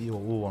A-E or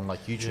O on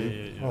like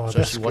YouTube.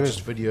 So she watches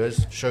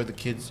videos, show the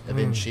kids, and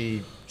then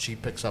she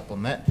picks up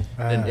on that.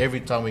 And every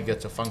time we get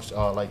to function,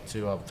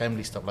 to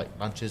family stuff like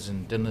lunches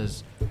and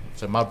dinners.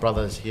 So my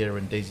brother's here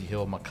in Daisy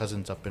Hill, my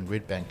cousin's up in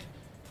Redbank.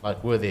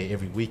 Like we're there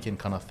every weekend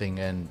kind of thing,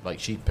 and like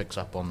she picks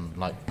up on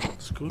like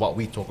what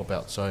we talk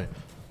about. So,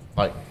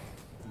 like,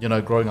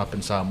 growing up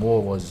in Samoa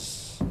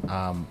was,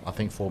 I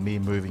think for me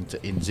moving to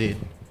NZ,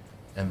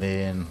 and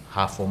then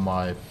half of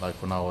my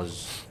when I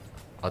was,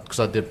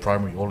 because I did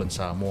primary all in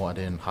Samoa and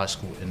then high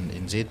school in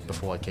NZ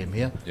before I came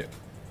here. Yeah.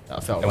 I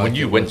felt. And when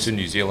you went to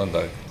New Zealand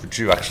though, could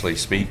you actually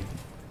speak?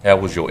 How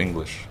was your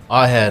English?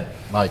 I had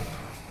like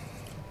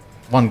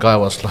one guy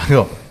was like,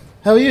 "Oh,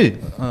 how are you?"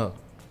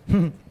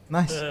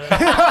 Nice.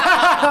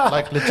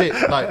 Like legit,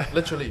 like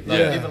literally,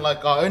 even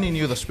like I only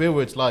knew the swear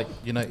words like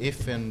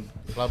F and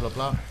blah blah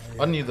blah.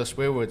 I knew the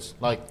swear words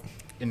like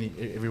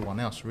everyone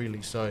else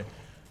really. So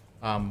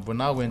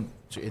when I went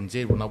to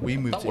NZ, we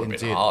moved to NZ,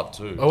 been hard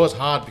too. it was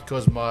hard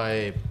because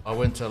I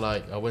went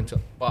to,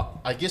 but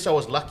I guess I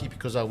was lucky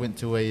because I went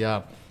to a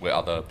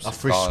other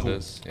free school,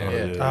 Islanders,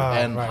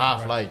 and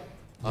half right.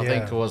 I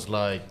think it was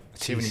like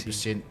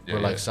 70% were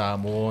like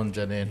Samoans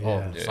and then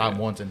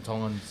Samoans and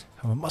Tongans.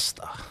 I'm a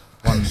muster.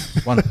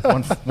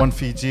 One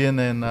Fijian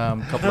and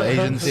a couple of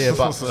Asians here.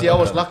 But see, I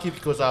was lucky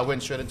because I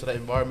went straight into that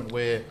environment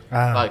where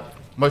like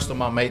most of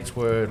my mates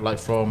were like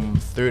from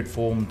 3rd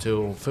form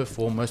till 5th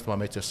form. Most of my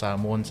mates are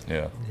Samoans.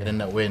 Yeah. And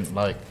then it went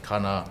like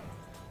kind of,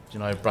 you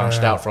know,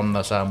 branched out from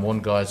the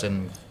Samoan guys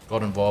and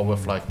got involved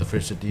with like the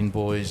First 15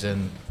 boys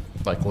and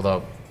like all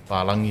the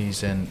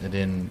Palangis and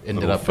then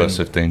ended up first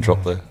 15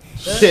 drop there.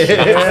 He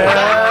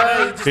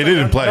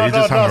didn't play. He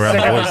just hung around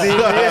the boys.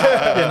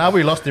 Yeah, now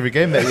we lost every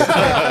game that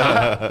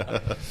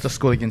year. Just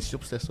scored against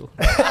Jups, that's all.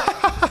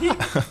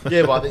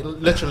 Yeah, but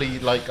literally,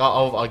 like,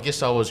 I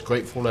guess I was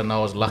grateful and I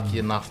was lucky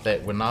enough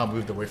that when I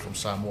moved away from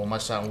Samoa, my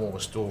Samoa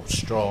was still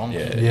strong.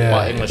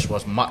 My English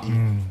was muddy.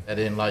 And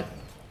then, like,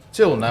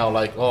 till now,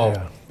 like,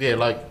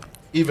 like,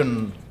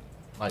 even,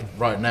 like,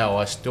 right now,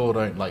 I still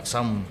don't, like,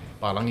 some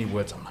Palangi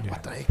words, I'm like,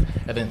 what the heck?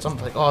 And then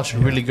something's like, I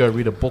should really go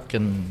read a book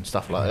and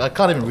stuff like that. I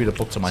can't even read a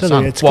book to my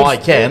son. Well, I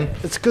can.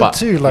 It's good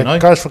too. Like, you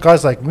know? For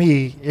guys like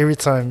me, every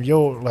time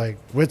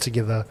we're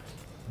together,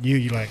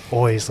 you like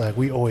always, like,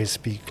 we always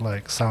speak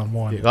like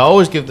Samoan. I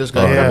always give this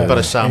guy a bit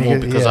of Samoan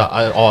because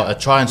I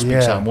try and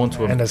speak Samoan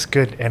to him. And it's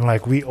good. And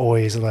like, we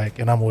always like,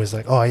 and I'm always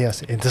like, oh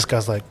yes. And this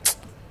guy's like,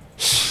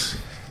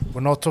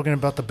 we're not talking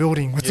about the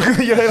building. We're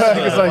talking, you know, like,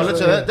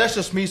 it's like, that's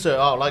just me. So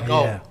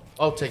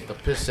I'll take the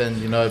piss and,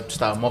 you know,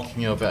 start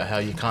mocking you about how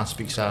you can't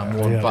speak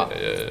Samoan, but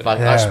like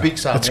I speak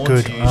Samoan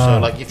to you, so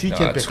like if you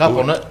can pick up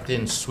on it,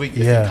 then sweet. If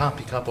you can't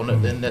pick up on it,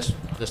 then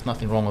there's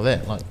nothing wrong with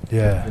that. Like, you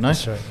know,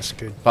 that's right, that's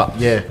good. But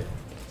did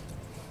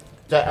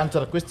that answer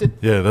the question?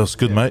 Yeah, that was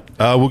good, mate.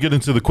 We'll get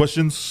into the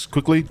questions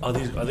quickly. Are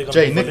they going to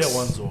Jay be Nix.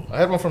 ones or? I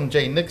had one from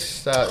Jay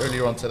Nix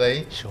earlier on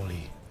today.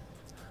 Surely.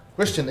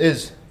 Question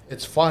is,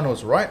 it's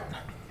finals, right?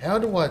 How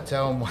do I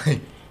tell my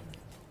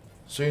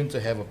soon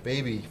to have a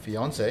baby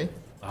fiance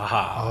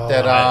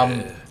that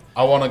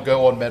I want to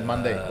go on Mad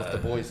Monday with the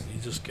boys? You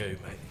just go,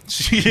 mate.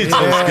 You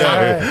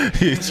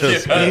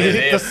just go.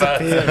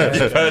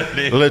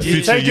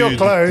 You take your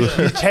clothes,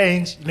 you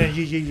change. You know,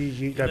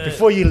 you like,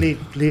 before you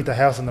leave the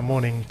house in the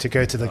morning to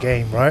go to the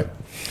game, right?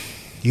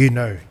 You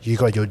know, you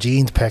got your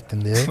jeans packed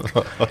in there,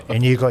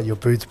 and you got your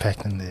boots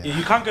packed in there. Yeah,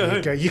 you can't go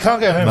home. You can't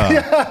go home.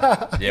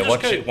 No.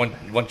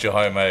 Once you're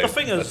home, mate. The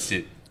thing is, that's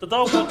it. The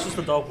dog box is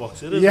the dog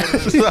box. It is. What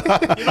it is. You're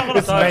not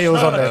gonna die. It's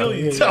not gonna kill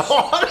you. It's just,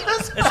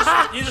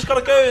 you just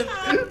gotta go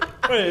and.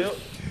 Bro,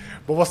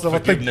 but what's the thing?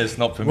 Forgiveness,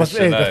 not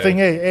permission. The thing,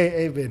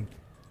 hey, Ben,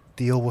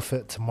 deal with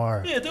it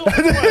tomorrow. Yeah, deal with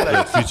it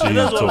tomorrow. It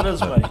is what it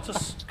is, mate.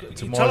 Just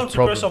you tell them to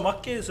grow some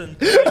makis and.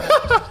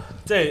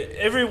 Dude,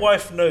 every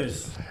wife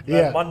knows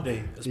that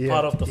Monday is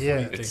part of the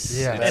footy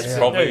thing. It's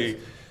probably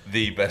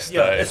the best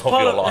day of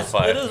your life.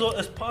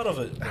 It's part of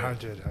it.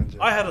 100.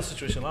 I had a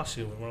situation last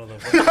year with one of them.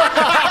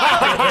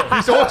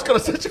 He's always got a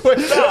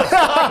situation.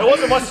 It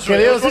wasn't my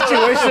situation. It was a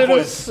situation.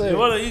 It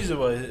wasn't easy,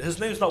 boy. His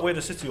name's not Wayne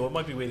City, or it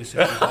might be Wayne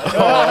City. I'm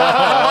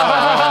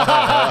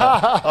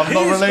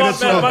not related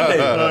to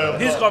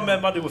him. He's gone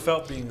Mad Monday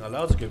without being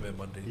allowed to go Mad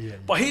Monday. Yeah.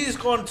 But he's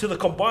gone to the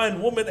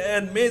combined women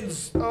and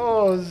men's.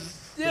 So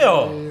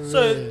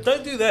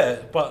don't do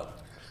that, but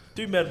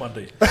do Mad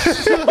Monday. There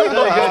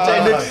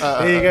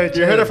you go,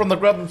 You heard it from the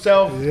grub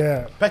himself.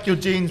 Yeah. Pack your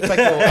jeans, pack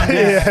your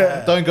undies.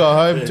 Don't go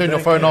home, turn your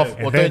phone off,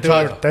 or don't do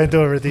a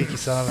Radiki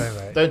Same,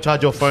 mate. Don't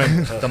charge your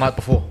phone the night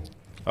before.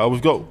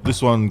 We've got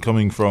this one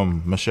coming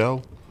from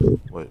Michelle.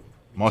 Wait,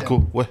 Michael?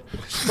 Where?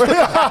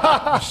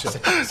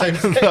 Same.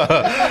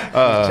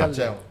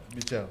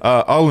 Michelle.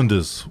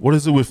 Islanders. What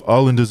is it with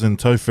Islanders and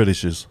toe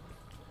fetishes?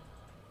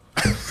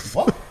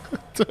 What?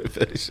 Toe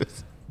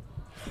fetishes.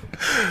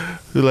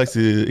 Who likes to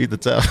eat the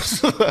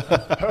towels?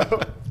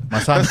 My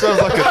son. That sounds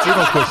like a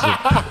Tino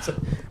question.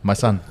 My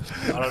son.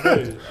 I don't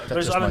know.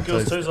 Those Island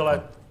girls' toes are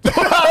like.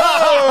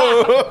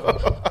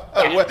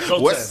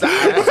 West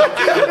side.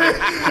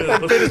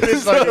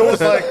 It was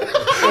like.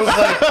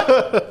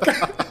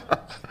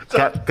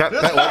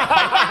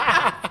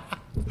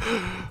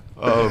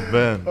 Oh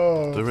man,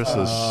 the rest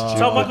is stupid.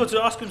 Tell Michael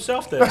to ask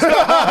himself then.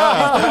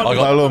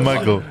 Hello,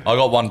 Michael. I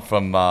got one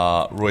from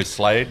Roy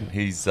Slade.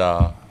 He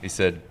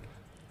said,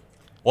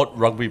 "What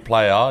rugby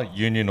player,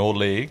 union or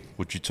league,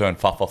 would you turn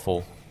fafa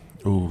for?"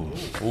 Ooh.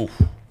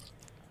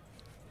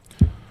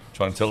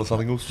 Trying to tell us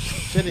something else?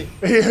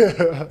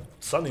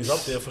 Sonny's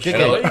up there for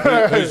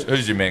sure.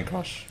 Who's your man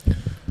crush?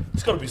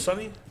 It's got to be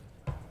Sonny.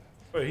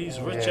 Bro, he's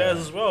rich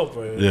as well,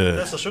 bro. Yeah.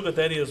 That's a sugar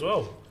daddy as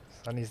well.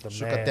 Sonny's the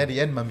Sugar man. daddy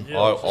and mummy. Yeah.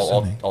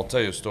 I'll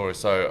tell you a story.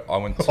 So I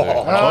went to... Okay.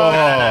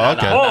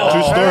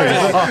 True story.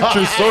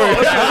 True story.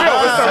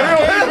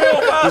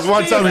 There's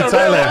one time in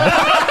Thailand.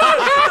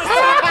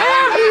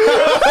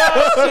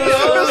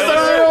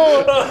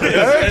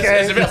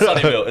 It's about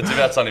Sunnyville. It's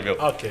about Sunnyville.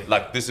 Okay.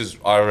 Like,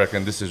 I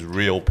reckon this is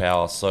real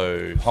power.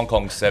 So Hong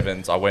Kong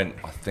Sevens, I went,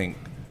 I think,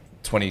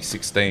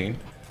 2016.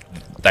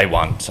 They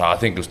won. So I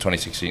think it was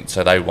 2016.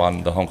 So they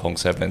won the Hong Kong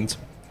Sevens.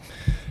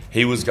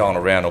 He was going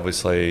around,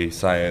 obviously,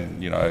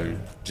 saying,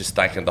 just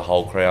thanking the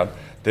whole crowd.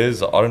 I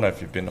don't know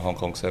if you've been to Hong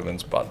Kong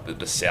Sevens, but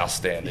the South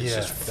Stand is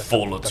just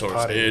full of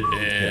tourists. It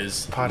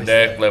is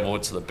neck level.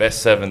 It's the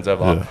best Sevens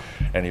ever.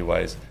 Yeah.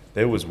 Anyways,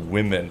 there was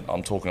women,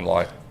 I'm talking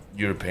like,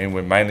 European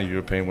women, mainly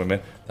European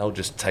women, they were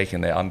just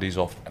taking their undies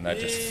off and they're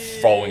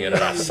just throwing it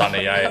at us,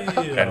 Sonny,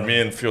 And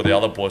me and a few of the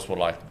other boys were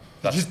like,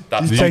 that's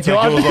you take yours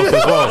off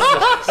as well.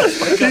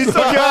 You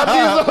took your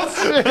undies off.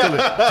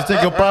 You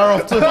take your bar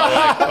off too. To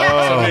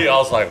me, I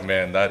was like,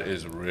 man, that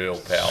is real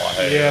power.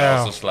 Hey,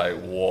 I was just like,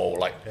 whoa,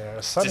 like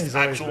just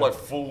actual like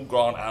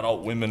full-grown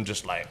adult women,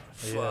 just like,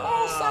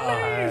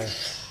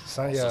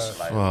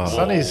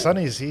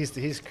 Sonny's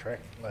he's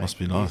correct. Like, must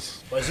be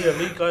nice. But is he a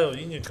me guy or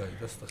union guy?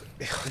 That's the.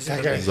 He's an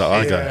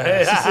I guy.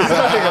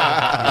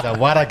 He's a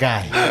water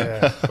guy.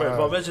 But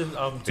imagine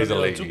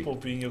Tupo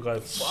being your guy.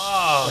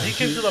 Wow, he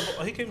came to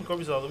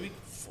Grubbies the other week.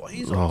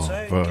 He's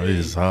insane. Bro,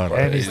 he's hard.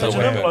 And he's the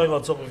man. Lying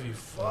on top of you.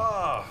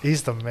 Fuck.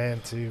 He's the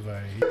man too, bro.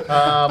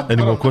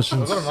 Any more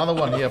questions? I've got another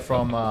one here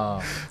from.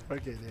 I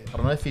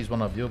don't know if he's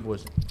one of your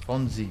boys,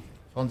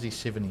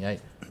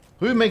 Fonzie78.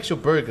 Who makes your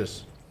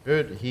burgers?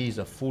 Heard he's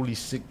a fully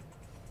sick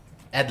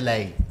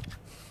Adelaide.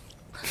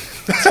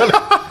 You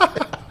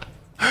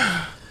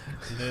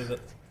know that.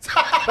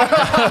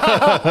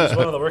 He's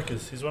one of the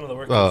workers. He was one of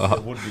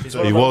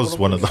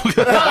them. He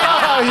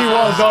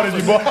was not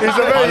anymore. He's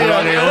a very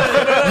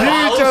you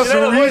just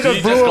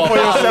blew it for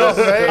yourself,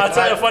 mate. I'll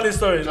tell you a funny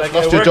story. Like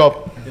lost your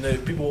job. You know,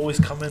 people always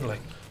come in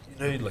like,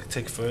 like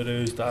take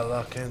photos, and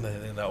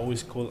I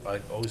always call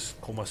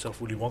myself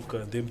Willy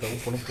Wonka and them the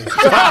Oompa Loompas.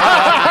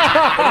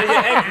 And they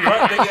get angry,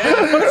 right? They get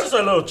angry. But it's just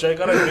a little joke,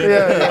 I don't mean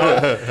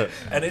it.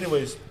 And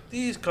anyways,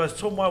 these guys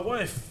told my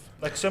wife,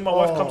 like say my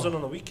wife comes in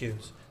on the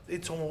weekends, they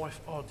told my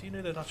wife, do you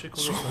know that Nacho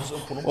calls us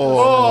Oompa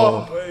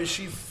Loompas? Bro,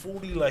 she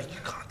fully like, you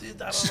can't do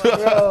that.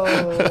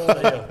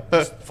 I'm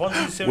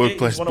like,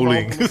 workplace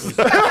bullying.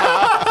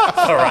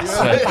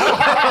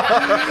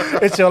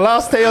 It's your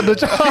last day on the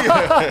job.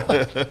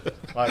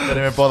 Right, don't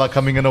even bother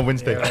coming in on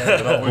Wednesday.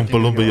 Oompa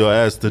Loompa your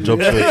ass, the job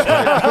search.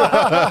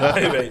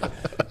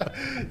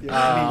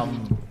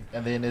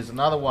 And then there's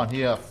another one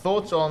here.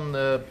 Thoughts on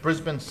the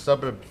Brisbane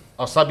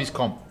subbies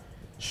comp?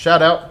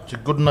 Shout out to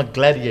Goodna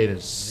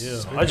Gladiators.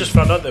 Yeah, I just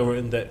found out they were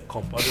in that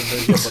comp. I didn't know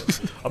yet,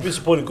 but I've been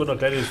supporting Goodna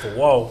Gladiators for a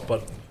while.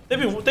 But they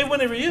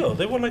win every year.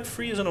 They won like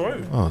 3 years in a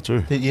row. Oh,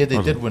 true. They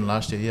did win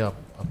last year. Yeah,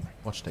 I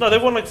watched it. No, they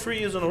won like 3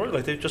 years in a row.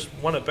 Like they just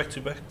won it back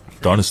to back.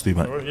 Dynasty,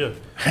 mate. Yeah,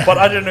 but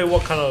I don't know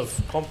what kind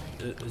of comp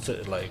is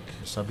it. Like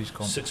subbies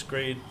comp, 6th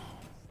grade.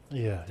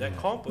 Yeah. That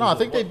comp. No, I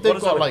think they've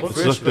got like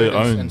first their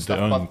grade own and stuff,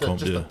 but comp,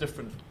 just yeah. a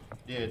different.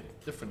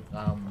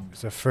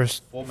 It's a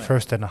first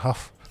and a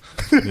half.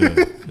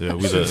 Yeah,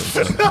 we don't.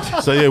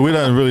 So yeah, we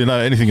don't really know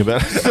anything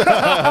about it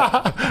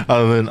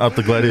other than up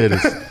the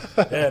Gladiators.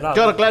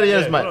 Go to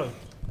Gladiators, mate.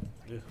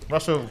 Yeah.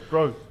 Russell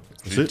Glow.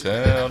 That's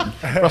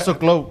it. Russell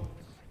Glow.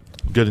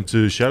 Get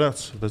into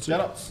shout-outs. That's it.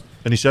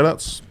 Any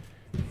shout-outs?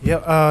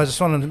 Yeah, I just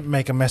want to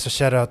make a massive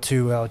shout out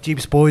to our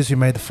Jeeps boys who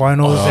made the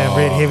finals and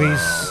Red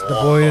Heavies. The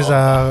boys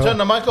turn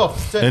the mic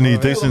off. Any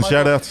decent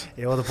shout outs?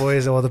 Yeah, all the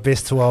boys, all the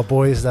best to our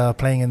boys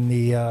playing in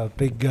the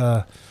big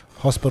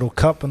Hospital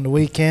Cup on the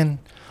weekend.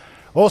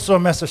 Also a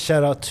massive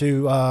shout out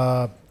to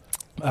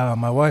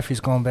my wife who's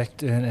gone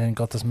back and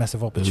got this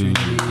massive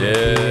opportunity.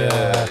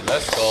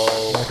 Let's go.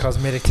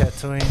 Cosmetic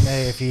tattooing.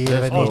 Hey, if you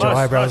ever need your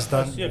eyebrows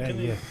done. My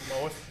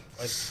wife,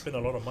 I spent a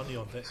lot of money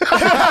on that.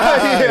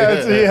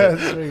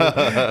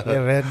 Yeah,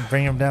 man,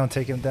 bring him down,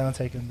 take him down.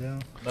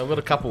 I've got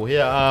a couple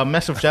here.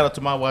 Massive shout out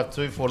to my wife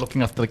too for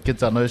looking after the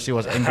kids. I know she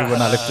was angry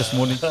when I left this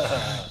morning.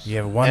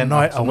 Yeah, one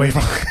night away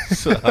from.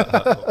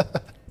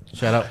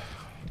 Shout out.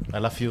 I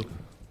love you.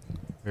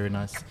 Very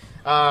nice.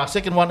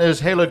 Second one is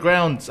Halo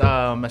Grounds.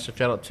 Massive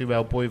shout out to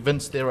our boy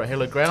Vince there at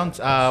Halo Grounds.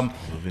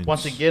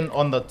 Once again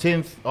on the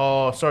 10th,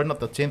 not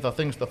the 10th, I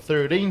think it's the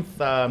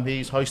 13th.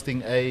 He's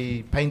hosting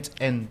a paint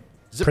and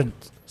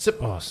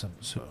sip. Awesome.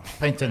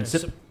 Paint and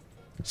sip.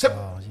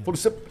 Full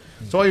sip.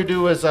 So all you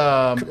do is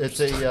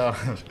it's a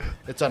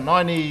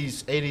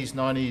 90s, 80s,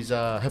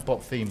 90s hip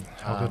hop theme,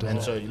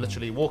 and so you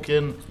literally walk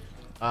in.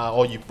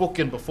 Or you book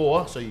in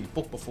before, so you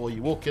book before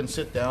you walk in,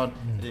 sit down,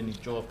 and then you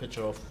draw a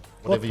picture of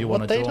whatever you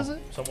want to draw. What date is it?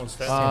 Someone's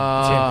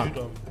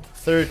standing.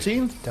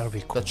 13th. That'll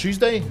be cool. The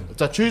Tuesday.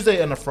 It's a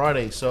Tuesday and a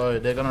Friday, so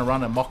they're gonna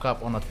run a mock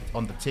up on the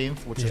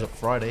 10th, which is a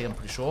Friday, I'm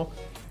pretty sure.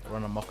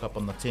 Run a mock up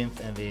on the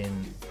 10th, and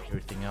then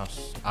everything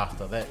else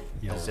after that.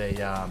 Is a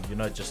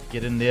just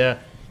get in there,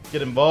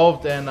 get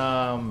involved, and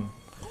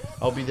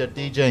I'll be there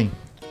DJing.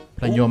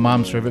 Playing your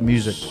mom's favorite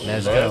music.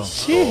 Let's go.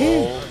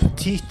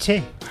 TT.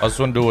 I just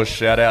want to do a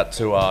shout out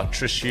to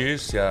Trish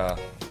Hughes. Yeah,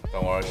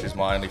 don't worry, she's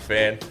my only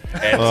fan.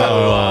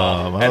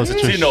 And to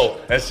Tino.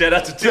 And shout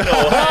out to Tino.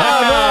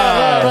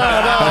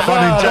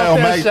 Fun in jail,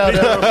 mate. Shout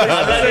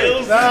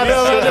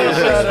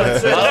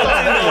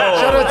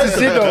out to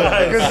Tino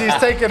because he's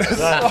taking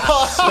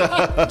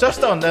us.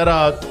 Just on that,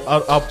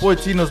 our boy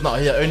Tino's not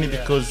here only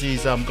because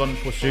he's gone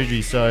for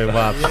surgery. So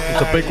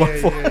it's a big one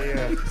for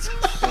him.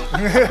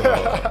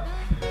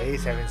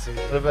 He's having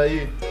surgery. What about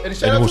you?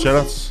 Any more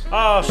shout-outs?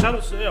 Shout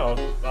out to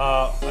I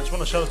just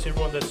want to shout out to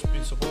everyone that's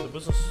been supporting the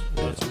business.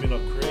 It's been a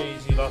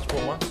crazy last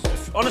 4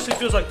 months. honestly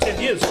feels like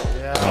 10 years.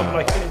 I'm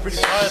like getting pretty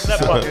tired of that,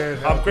 but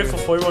I'm grateful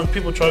for everyone.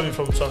 People driving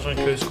from Sunshine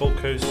Coast, Gold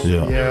Coast,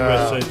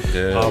 everywhere. So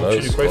I'm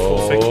truly grateful.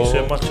 Thank you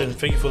so much, and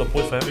thank you for the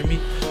boys for having me.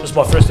 This is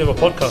my first ever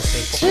podcast.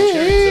 So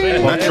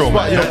Natural,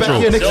 man. You're back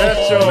here next week.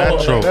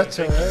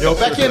 You're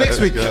back here next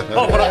week.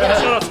 Oh, but I got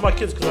to shout out to my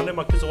kids because I know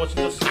my kids are watching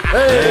this.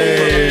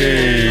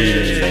 Hey,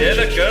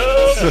 the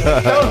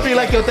girls. Don't be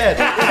like your dad.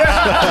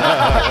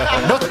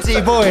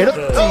 Naughty boy.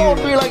 Don't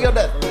be like your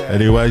dad.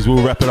 Anyways,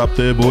 we'll wrap it up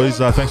there, boys.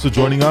 Thanks for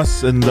joining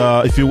us. And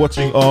if you're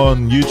watching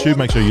on YouTube,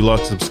 make sure you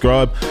like,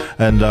 subscribe.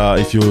 And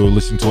if you're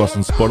listening to us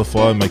on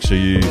Spotify, make sure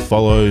you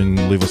follow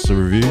and leave us a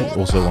review.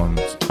 Also on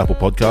Apple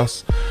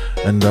Podcasts.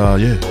 And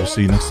we'll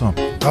see you next time.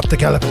 Up the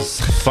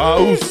calipers. FA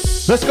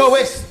UCE. Let's go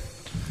West.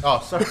 Oh,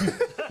 sorry.